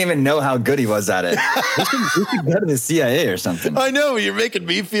 He didn't even know how good he was at it. He should go to the CIA or something. I know, you're making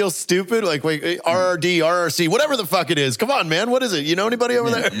me feel stupid. Wait, RRD, RRC, whatever the fuck it is. Come on, man. What is it? You know anybody over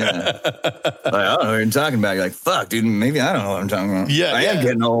there? Yeah. I don't know what you're talking about. You're like, fuck, dude, maybe I don't know what I'm talking about. Yeah. I am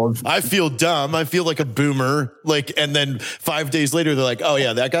getting old. I feel dumb. I feel like a boomer. And then 5 days later, they're like, oh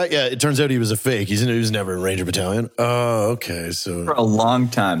yeah, that guy? Yeah, it turns out he was a fake. He was never in Ranger Battalion. Oh, okay. So for a long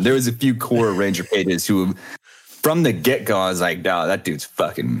time, there was a few core Ranger pages who, from the get-go, I was like, no, that dude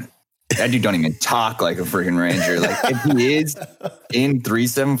don't even talk like a freaking Ranger. If he is in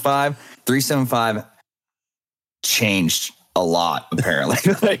 375 changed a lot, apparently.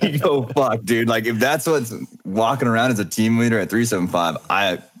 Fuck, dude. If that's what's walking around as a team leader at 375,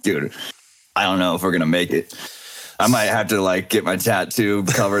 I don't know if we're going to make it. I might have to get my tattoo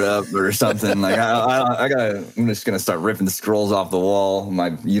covered up or something. I'm just gonna start ripping the scrolls off the wall.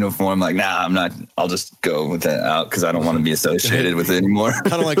 My uniform, nah, I'm not. I'll just go with that out because I don't want to be associated with it anymore.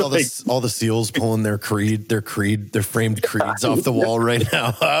 Kind of like all the SEALs pulling their framed creeds off the wall right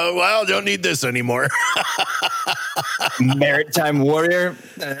now. Well, don't need this anymore. Maritime warrior.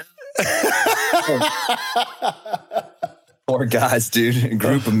 Poor guys, dude. A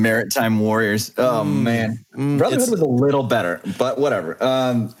group of maritime warriors. Oh, man. Brotherhood was a little better, but whatever.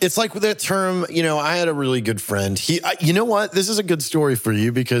 It's like that term, I had a really good friend. You know what? This is a good story for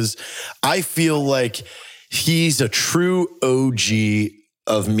you because I feel like he's a true OG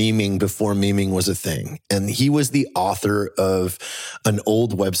of memeing before memeing was a thing. And he was the author of an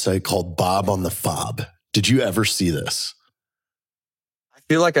old website called Bob on the Fob. Did you ever see this? I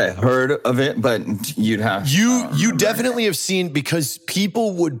feel like I heard of it, but you'd have you definitely have seen, because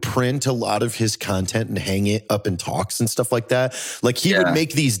people would print a lot of his content and hang it up in talks and stuff like that. He would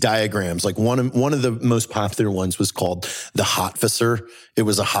make these diagrams. One of the most popular ones was called the Hotficer. It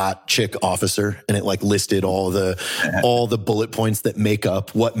was a hot chick officer, and it listed all the bullet points that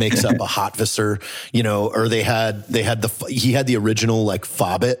what makes up a Hotficer. Or he had the original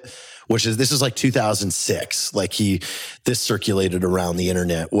Fobbit. This is 2006. This circulated around the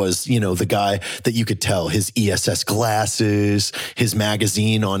internet, was, the guy that you could tell his ESS glasses, his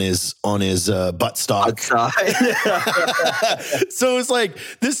magazine on his buttstock. So it's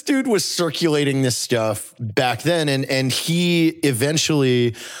this dude was circulating this stuff back then. And he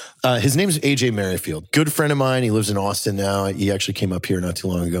eventually, his name's AJ Merrifield, good friend of mine. He lives in Austin now. He actually came up here not too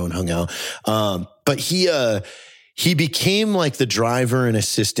long ago and hung out. But he became the driver and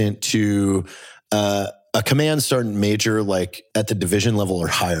assistant to a command sergeant major, at the division level or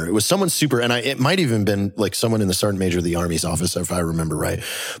higher. It was someone super, and it might even been someone in the sergeant major of the Army's office, if I remember right.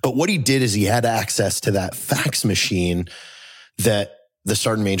 But what he did is he had access to that fax machine that the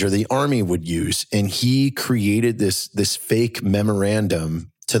sergeant major of the Army would use. And he created this fake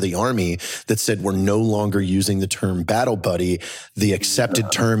memorandum to the Army that said, we're no longer using the term battle buddy. The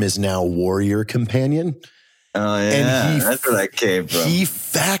accepted term is now warrior companion. Oh, yeah. And that's where that came from. He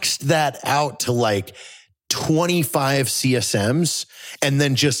faxed that out to like 25 CSMs and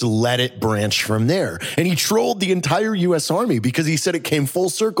then just let it branch from there. And he trolled the entire US Army because he said it came full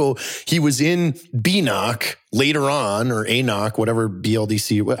circle. He was in BNOC later on, or ANOC, whatever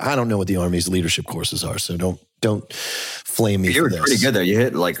BLDC. I don't know what the Army's leadership courses are, so don't flame me for this. You were pretty good there. You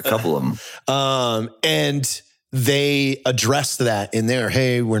hit like a couple of them. And they addressed that in there.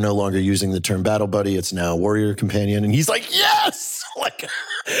 Hey, we're no longer using the term battle buddy. It's now warrior companion. And he's like, yes, like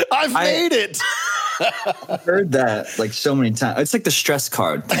I've made it. I've heard that like so many times. It's like the stress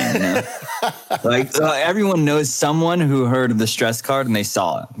card thing, you know? Like everyone knows someone who heard of the stress card and they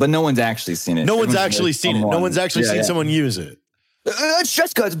saw it, but no one's actually seen it. No one's actually seen it. No one's actually seen someone use it.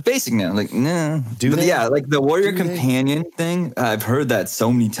 Stress card's basic now. Like, nah. Yeah, like the warrior companion thing. I've heard that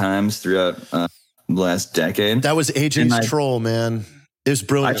so many times throughout the last decade. That was AJ's troll, man. It was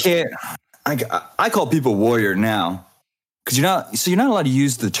brilliant. I call people warrior now because you're not allowed to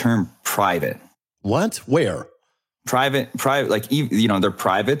use the term private. What? Where? Private, like, you know, they're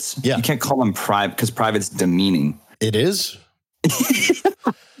privates. Yeah. You can't call them private because private's demeaning. It is?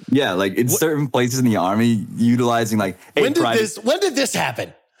 Yeah, like in certain places in the Army, utilizing like, hey, when did this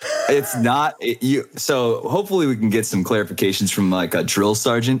happen? It's not you. So hopefully we can get some clarifications from like a drill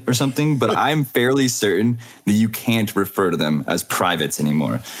sergeant or something, but I'm fairly certain that you can't refer to them as privates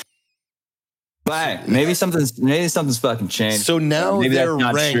anymore. But maybe something's fucking changed. So now their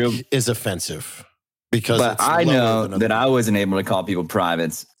rank is offensive. But I know that I wasn't able to call people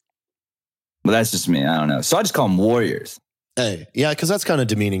privates. But that's just me. I don't know. So I just call them warriors. Hey, yeah, because that's kind of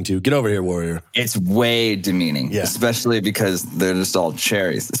demeaning too. Get over here, warrior. It's way demeaning, especially because they're just all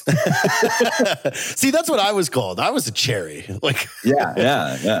cherries. See, that's what I was called. I was a cherry. Like,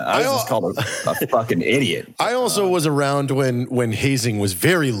 yeah. I was just called a fucking idiot. I also was around when hazing was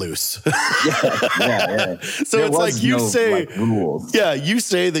very loose. Yeah. So there it's like you say, rules. Yeah, you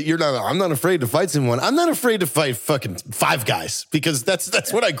say that you're not. I'm not afraid to fight someone. I'm not afraid to fight fucking five guys because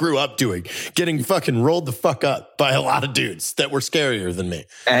that's what I grew up doing, getting fucking rolled the fuck up by a lot of dudes that were scarier than me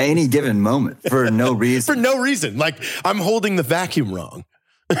at any given moment for no reason. For no reason. Like I'm holding the vacuum wrong.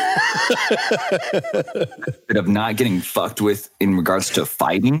 Of not getting fucked with in regards to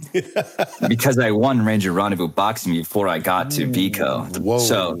fighting because I won Ranger Rendezvous boxing before I got to VCO. Whoa.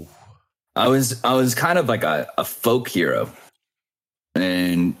 So I was kind of like a folk hero.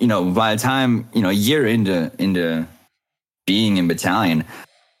 And, you know, by the time, you know, a year into being in battalion,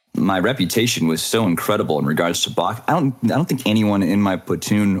 my reputation was so incredible in regards to box. I don't think anyone in my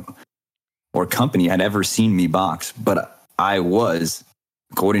platoon or company had ever seen me box, but I was,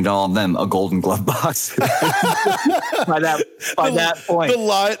 according to all of them, a Golden Glove boxer. by that point,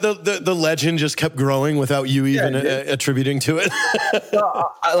 the legend just kept growing without you even attributing to it.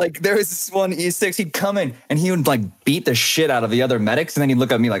 Like there was this one E6, he'd come in and he would like beat the shit out of the other medics, and then he'd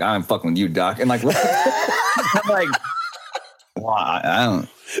look at me like, I'm fucking with you, Doc, and like, I'm like, well, I don't.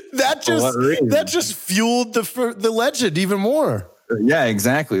 That just fueled the legend even more. Yeah,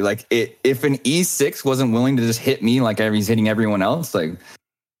 exactly. Like if an E6 wasn't willing to just hit me like he's hitting everyone else, like,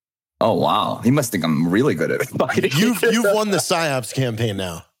 oh wow, he must think I'm really good at fighting. You've won the PsyOps campaign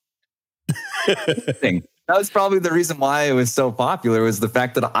now. That was probably the reason why it was so popular, was the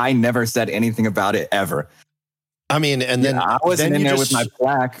fact that I never said anything about it ever. I mean, and then I wasn't in there with my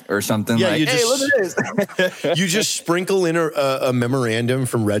plaque or something. Yeah, like, hey, look at this. You just sprinkle in a memorandum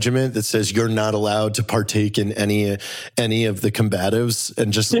from regiment that says you're not allowed to partake in any of the combatives,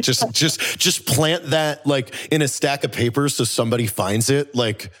 and just plant that like in a stack of papers so somebody finds it.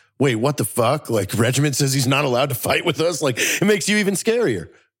 Like, wait, what the fuck? Like, regiment says he's not allowed to fight with us. Like, it makes you even scarier.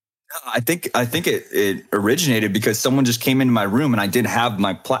 I think it originated because someone just came into my room and I did have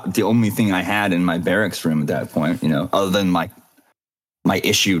my the only thing I had in my barracks room at that point, you know, other than my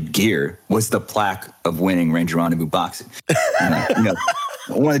issued gear, was the plaque of winning Ranger Rendezvous boxing. You know,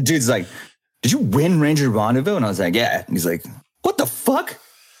 one of the dudes like, "Did you win Ranger Rendezvous?" And I was like, "Yeah." And he's like, "What the fuck?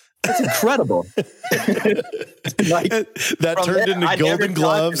 That's incredible." Like, that turned into Golden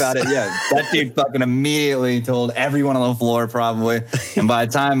Gloves. About it, yeah. That dude fucking immediately told everyone on the floor, probably. And by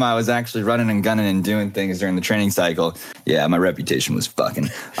the time I was actually running and gunning and doing things during the training cycle, yeah, my reputation was fucking.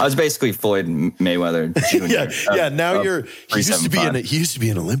 I was basically Floyd Mayweather Jr. Yeah. Now he used to be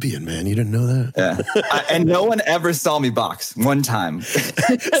an Olympian, man. You didn't know that? Yeah. And no one ever saw me box one time.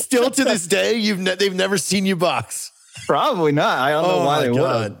 Still to this day, they've never seen you box. Probably not. I don't know Oh why my they would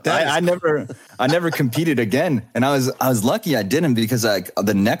God, have. that is- I never competed again, and I was lucky I didn't, because like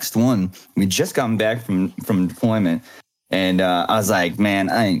the next one, we just gotten back from deployment, and I was like, man,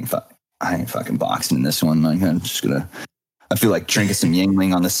 I ain't fucking boxing in this one. Like, I feel like drinking some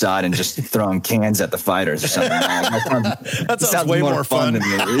Yingling on the side and just throwing cans at the fighters or something. That sounds way more fun to me.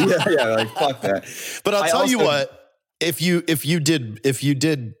 Yeah, like fuck that. But I'll tell you also- what. If you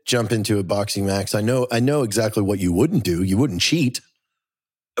did jump into a boxing max, I know exactly what you wouldn't do. You wouldn't cheat.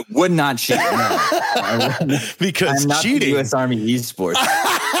 I would not cheat. No. I wouldn't. Because I'm not cheating. the U.S. Army esports.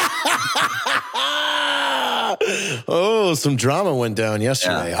 Oh, some drama went down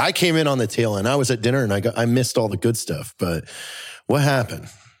yesterday. Yeah. I came in on the tail end. I was at dinner and I missed all the good stuff. But what happened?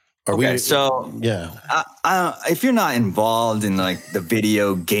 So yeah. if you're not involved in like the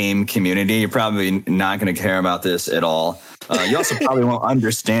video game community, you're probably not going to care about this at all. You also probably won't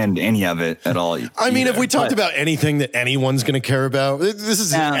understand any of it at all. I mean, either. if we talked about anything that anyone's going to care about, this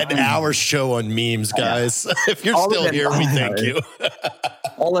is an hour show on memes, guys. If you're still here, we thank you.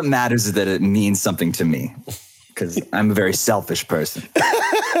 All that matters is that it means something to me, because I'm a very selfish person.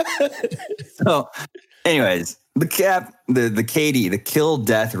 So, anyways, the cap, the KD, the kill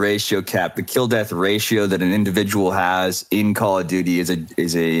death ratio cap, the kill death ratio that an individual has in Call of Duty is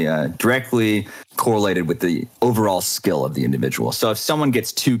a directly correlated with the overall skill of the individual. So if someone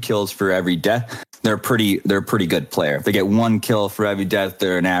gets 2 kills for every death, they're a pretty good player. If they get 1 kill for every death,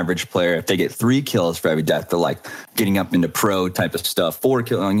 they're an average player. If they get 3 kills for every death, they're like getting up into pro type of stuff. 4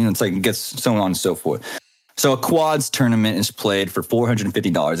 kills, it's like it gets so on and so forth. So a quads tournament is played for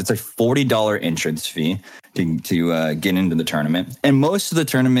 $450. It's a $40 entrance fee to get into the tournament. And most of the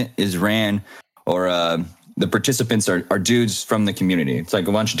tournament is ran, or the participants are dudes from the community. It's like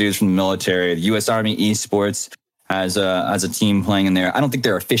a bunch of dudes from the military. The U.S. Army Esports has a team playing in there. I don't think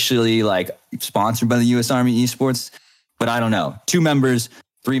they're officially like sponsored by the U.S. Army Esports, but I don't know. 2 members,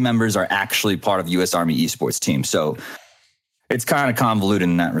 3 members are actually part of the U.S. Army Esports team. So it's kind of convoluted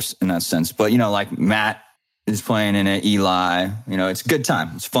in that sense. But like Matt is playing in it, Eli, it's a good time.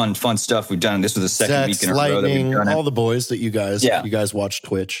 It's fun stuff. We've done this was the second week in a row that we've done it. All the boys that you guys watch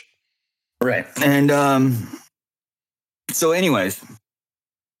Twitch. Right. And so anyways,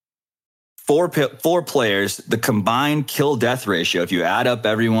 4 players, the combined kill death ratio, if you add up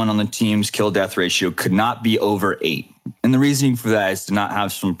everyone on the team's kill death ratio, could not be over 8. And the reasoning for that is to not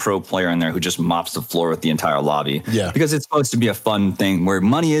have some pro player in there who just mops the floor with the entire lobby. Yeah. Because it's supposed to be a fun thing where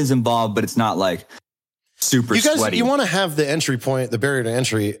money is involved, but it's not like super sweaty. You want to have the entry point, the barrier to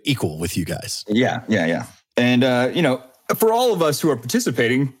entry equal with you guys. Yeah. And, for all of us who are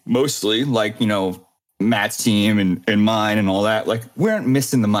participating, mostly like, Matt's team and mine and all that, like we aren't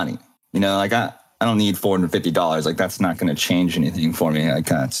missing the money. Like I don't need $450. Like that's not going to change anything for me. Like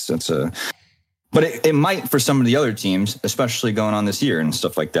but it might for some of the other teams, especially going on this year and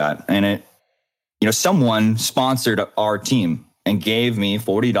stuff like that. And someone sponsored our team and gave me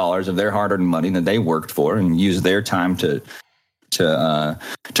 $40 of their hard-earned money that they worked for and used their time to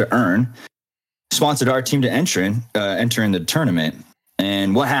earn. Sponsored our team to enter in the tournament.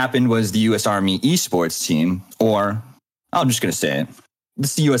 And what happened was the U.S. Army Esports team, or I'm just going to say it,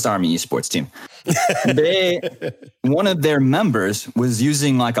 this is the U.S. Army Esports team. One of their members was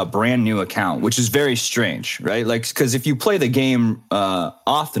using like a brand new account, which is very strange, right? Like, because if you play the game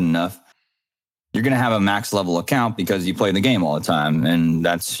often enough, you're going to have a max level account because you play the game all the time. And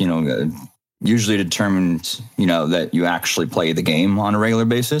that's, usually determines, that you actually play the game on a regular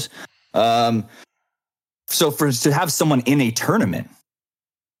basis. So to have someone in a tournament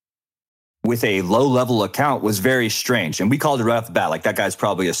with a low level account was very strange. And we called it right off the bat, like that guy's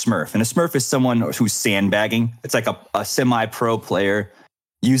probably a Smurf. And a Smurf is someone who's sandbagging. It's like a semi-pro player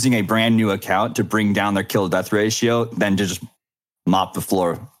using a brand new account to bring down their kill death ratio, then to just mop the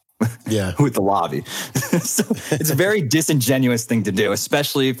floor with the lobby. So it's a very disingenuous thing to do,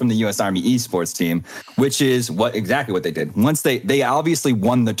 especially from the U.S. Army Esports team, which is exactly what they did. Once they obviously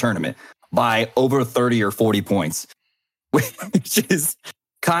won the tournament by over 30 or 40 points, which is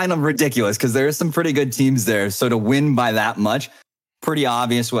kind of ridiculous because there are some pretty good teams there. So to win by that much, pretty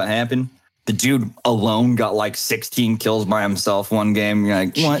obvious what happened. The dude alone got like 16 kills by himself one game. You're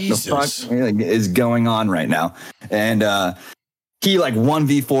like, what the fuck is going on right now? And he like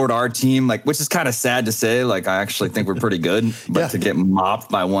 1v4'd our team, like, which is kind of sad to say. Like, I actually think we're pretty good, but to get mopped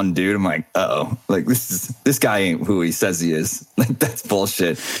by one dude, I'm like, uh-oh, like this guy ain't who he says he is. Like, that's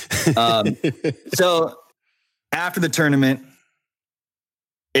bullshit. So after the tournament,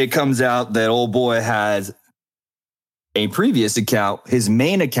 it comes out that old boy has a previous account. His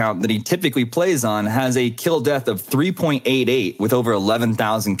main account that he typically plays on has a kill death of 3.88 with over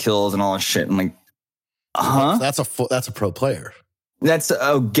 11,000 kills and all this shit. And like, That's a pro player. That's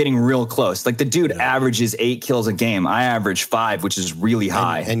getting real close. Like the dude averages 8 kills a game. I average 5, which is really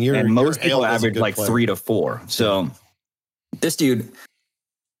high. And most people average like player. 3 to 4. So this dude,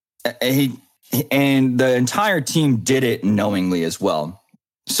 and the entire team did it knowingly as well.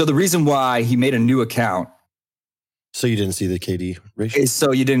 So the reason why he made a new account. So you didn't see the KD ratio?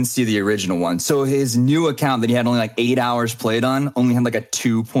 So you didn't see the original one. So his new account that he had only like 8 hours played on only had like a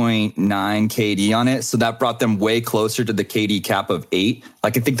 2.9 KD on it. So that brought them way closer to the KD cap of 8.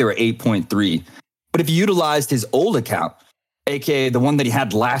 Like I think they were 8.3. But if you utilized his old account, aka the one that he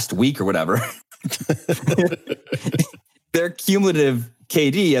had last week or whatever, their cumulative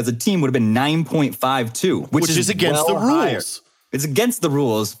KD as a team would have been 9.52, which is against the rules. Higher. It's against the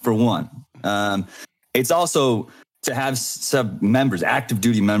rules for one. It's also to have members, active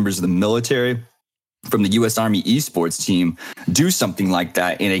duty members of the military from the U.S. Army esports team do something like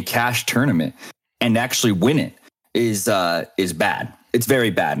that in a cash tournament and actually win it is bad. It's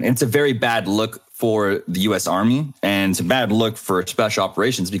very bad. And it's a very bad look for the U.S. Army, and it's a bad look for special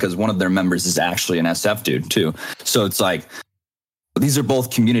operations because one of their members is actually an SF dude too. So it's like, these are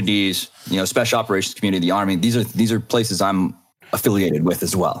both communities, special operations community, the Army. These are places I'm affiliated with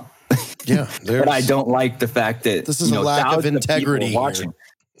as well. Yeah, but I don't like the fact that this is a lack of integrity watching.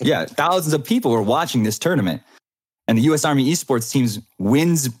 Yeah, thousands of people were watching this tournament, and the U.S. Army esports teams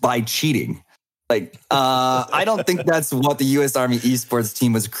wins by cheating. Like, I don't think that's what the U.S. Army esports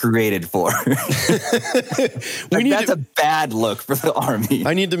team was created for. That's a bad look for the Army.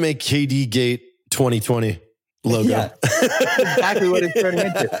 I need to make KD Gate 2020 logo. Yeah, that's exactly what it's turning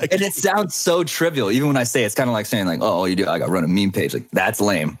into. And it sounds so trivial. Even when I say it, it's kind of like saying like, oh, all you do, I got to run a meme page. Like, that's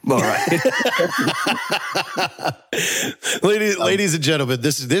lame. All right. Ladies and gentlemen,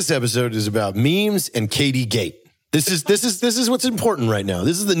 this episode is about memes and KD Gate. This is what's important right now.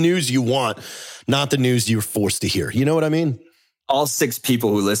 This is the news you want, not the news you're forced to hear. You know what I mean? All 6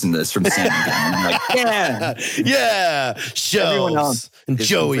 people who listen to this from San Diego, I'm like, yeah, everyone else and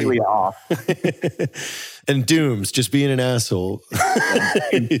Joey completely off. And Dooms just being an asshole.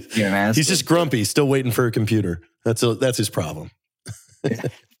 He's just grumpy, still waiting for a computer. That's his problem.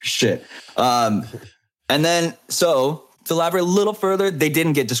 Shit. And then, so to elaborate a little further, they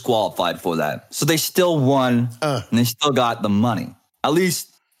didn't get disqualified for that. So they still won and they still got the money, at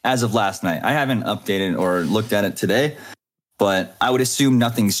least as of last night. I haven't updated or looked at it today, but I would assume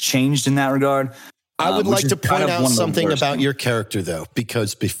nothing's changed in that regard. I would like to point out something about your character, though,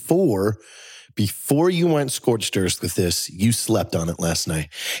 because before you went scorched earth with this, you slept on it last night,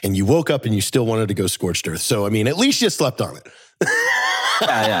 and you woke up and you still wanted to go scorched earth. So, I mean, at least you slept on it.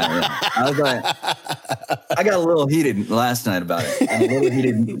 Yeah. I was like, I got a little heated last night about it. And a little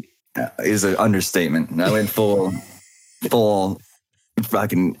heated is an understatement. I went full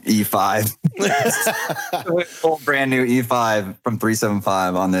fucking E5. Full brand new E5 from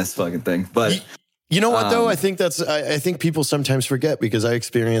 375 on this fucking thing. But you know what though? I think people sometimes forget, because I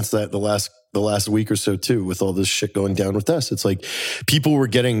experienced that the last week or so too, with all this shit going down with us. It's like people were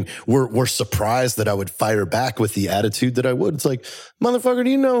surprised that I would fire back with the attitude that I would. It's like, motherfucker, do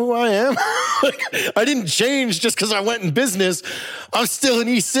you know who I am? Like, I didn't change just because I went in business. I'm still an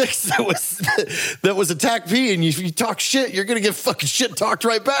E6 that was attack P, and if you talk shit, you're gonna get fucking shit talked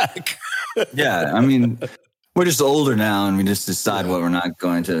right back. Yeah, I mean, we're just older now, and we just decide what we're not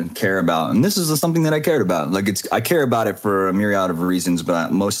going to care about. And this is something that I cared about. Like, I care about it for a myriad of reasons,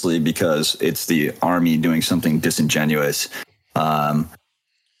 but mostly because it's the Army doing something disingenuous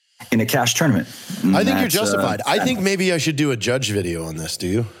in a cash tournament. And I think you're justified. I think maybe I should do a judge video on this. Do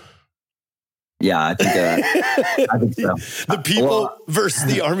you? Yeah, I think so. The people versus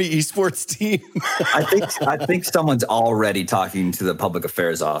the Army esports team. I think someone's already talking to the public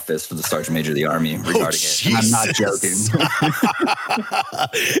affairs office for the Sergeant Major of the Army regarding it. I'm not joking.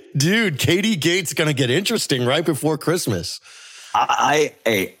 Dude, KD Gate's going to get interesting right before Christmas.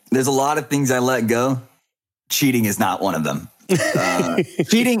 Hey, there's a lot of things I let go. Cheating is not one of them.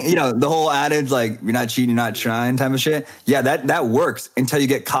 Cheating, the whole adage, like, you're not cheating, you're not trying type of shit. Yeah, that works until you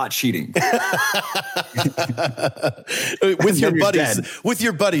get caught cheating. With your buddies. With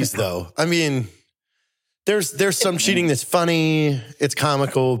your buddies, though. I mean, there's some cheating that's funny, it's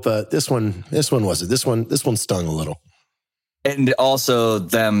comical, but this one wasn't. This one stung a little. And also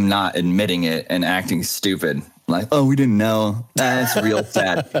them not admitting it and acting stupid. Like, oh, we didn't know. That's real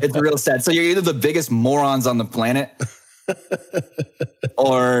sad. It's real sad. So you're either the biggest morons on the planet,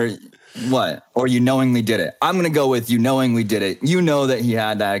 or what? Or you knowingly did it. I'm going to go with you knowingly did it. You know that he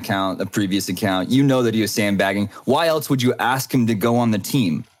had that account, a previous account. You know that he was sandbagging. Why else would you ask him to go on the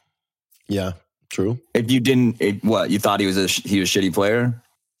team? Yeah, true. If you didn't, you thought he was a shitty player?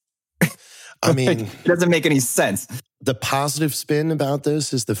 I mean, it doesn't make any sense. The positive spin about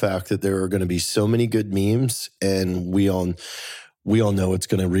this is the fact that there are going to be so many good memes, and we all know it's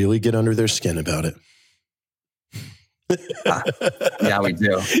going to really get under their skin about it. Yeah, we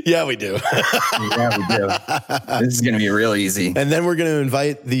do. Yeah, we do. Yeah, we do. This is going to be real easy. And then we're going to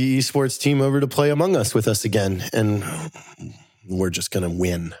invite the esports team over to play Among Us with us again, and we're just going to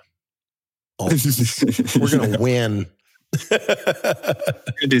win. We're going to win. We're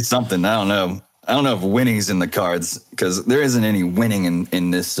going to do something. I don't know. I don't know if winning's in the cards, because there isn't any winning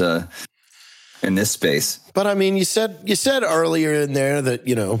in this space. But I mean, you said earlier in there that,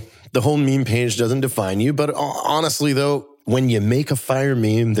 you know, the whole meme page doesn't define you. But honestly, though, when you make a fire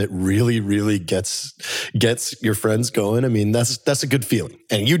meme that really, really gets your friends going, I mean, that's a good feeling.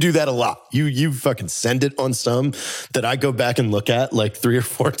 And you do that a lot. You fucking send it on some that I go back and look at like 3 or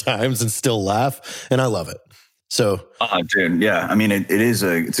 4 times and still laugh, and I love it. So, oh, dude, yeah. I mean, it's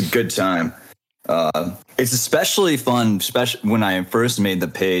a good time. It's especially fun, especially when I first made the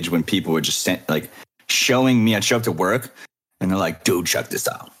page, when people were just like showing me. I'd show up to work, and they're like, "Dude, check this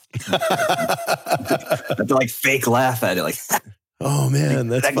out." I'd like fake laugh at it, like, oh man,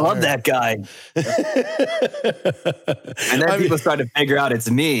 that's I love that guy. And then people start to figure out it's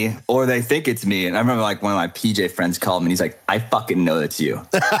me, or they think it's me. And I remember like one of my PJ friends called me, and he's like, "I fucking know that's you."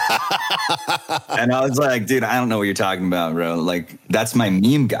 And I was like, "Dude, I don't know what you're talking about, bro. Like, that's my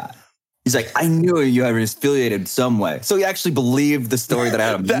meme guy." He's like, "I knew you were affiliated some way." So he actually believed the story that I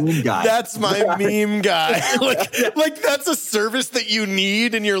had a meme guy. That's my meme guy. like that's a service that you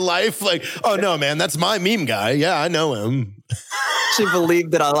need in your life. Like, oh no, man, that's my meme guy. Yeah, I know him. She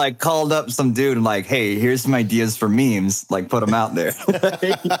believed that I like called up some dude and like, "Hey, here's some ideas for memes. Like, put them out there."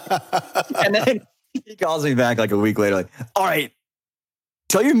 And then he calls me back like a week later, like, "All right,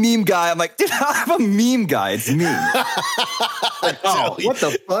 tell your meme guy." I'm like, "Dude, I have a meme guy. It's me." Like, oh, what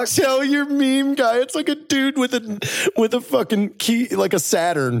the fuck? Tell your meme guy. It's like a dude with a fucking key, like a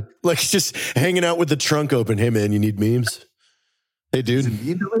Saturn, like just hanging out with the trunk open. Hey man, you need memes? Hey dude.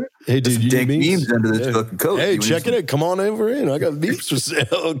 Hey dude, you need memes under this fucking coat. Hey, check it out. Come on over in. I got memes for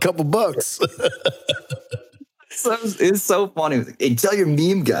sale. A couple bucks. So it's so funny. Hey, tell your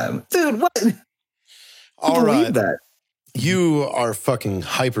meme guy, dude. What? All right. That. You are fucking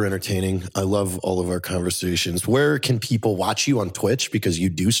hyper entertaining. I love all of our conversations. Where can people watch you on Twitch? Because you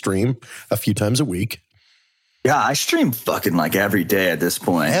do stream a few times a week. Yeah, I stream fucking like every day at this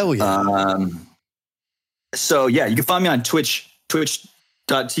point. Hell yeah. So yeah, you can find me on Twitch,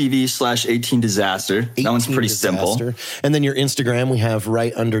 twitch.tv/18disaster. That one's pretty simple. And then your Instagram, we have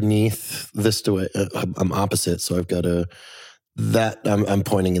right underneath this to it. I'm opposite, so I've got I'm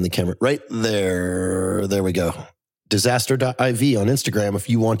pointing in the camera right there. There we go. Disaster.iv on Instagram if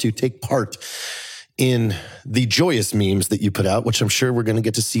you want to take part in the joyous memes that you put out, which I'm sure we're going to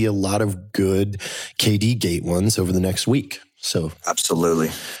get to see a lot of good KD Gate ones over the next week. So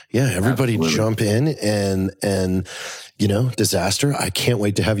absolutely. Yeah, everybody jump in and you know, Disaster, I can't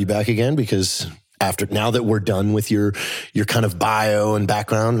wait to have you back again, because now that we're done with your kind of bio and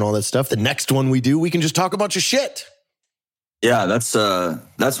background and all that stuff, the next one we do, we can just talk about your shit. Yeah, that's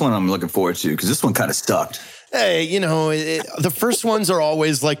one I'm looking forward to, because this one kind of sucked. Hey, you know, the first ones are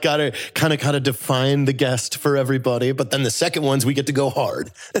always like gotta define the guest for everybody, but then the second ones we get to go hard.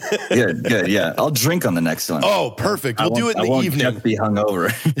 Good. Yeah, I'll drink on the next one. Oh, perfect. We'll do it in the evening. Just be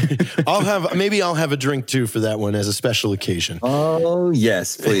hungover. I'll have a drink too for that one as a special occasion. Oh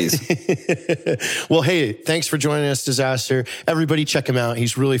yes, please. Well, hey, thanks for joining us, Disaster. Everybody, check him out.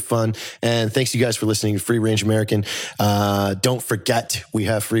 He's really fun, and thanks you guys for listening to Free Range American. Don't forget, we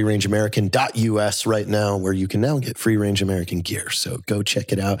have freerangeamerican.us right now, where you can now get Free Range American gear. So go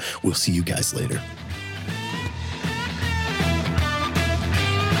check it out. We'll see you guys later.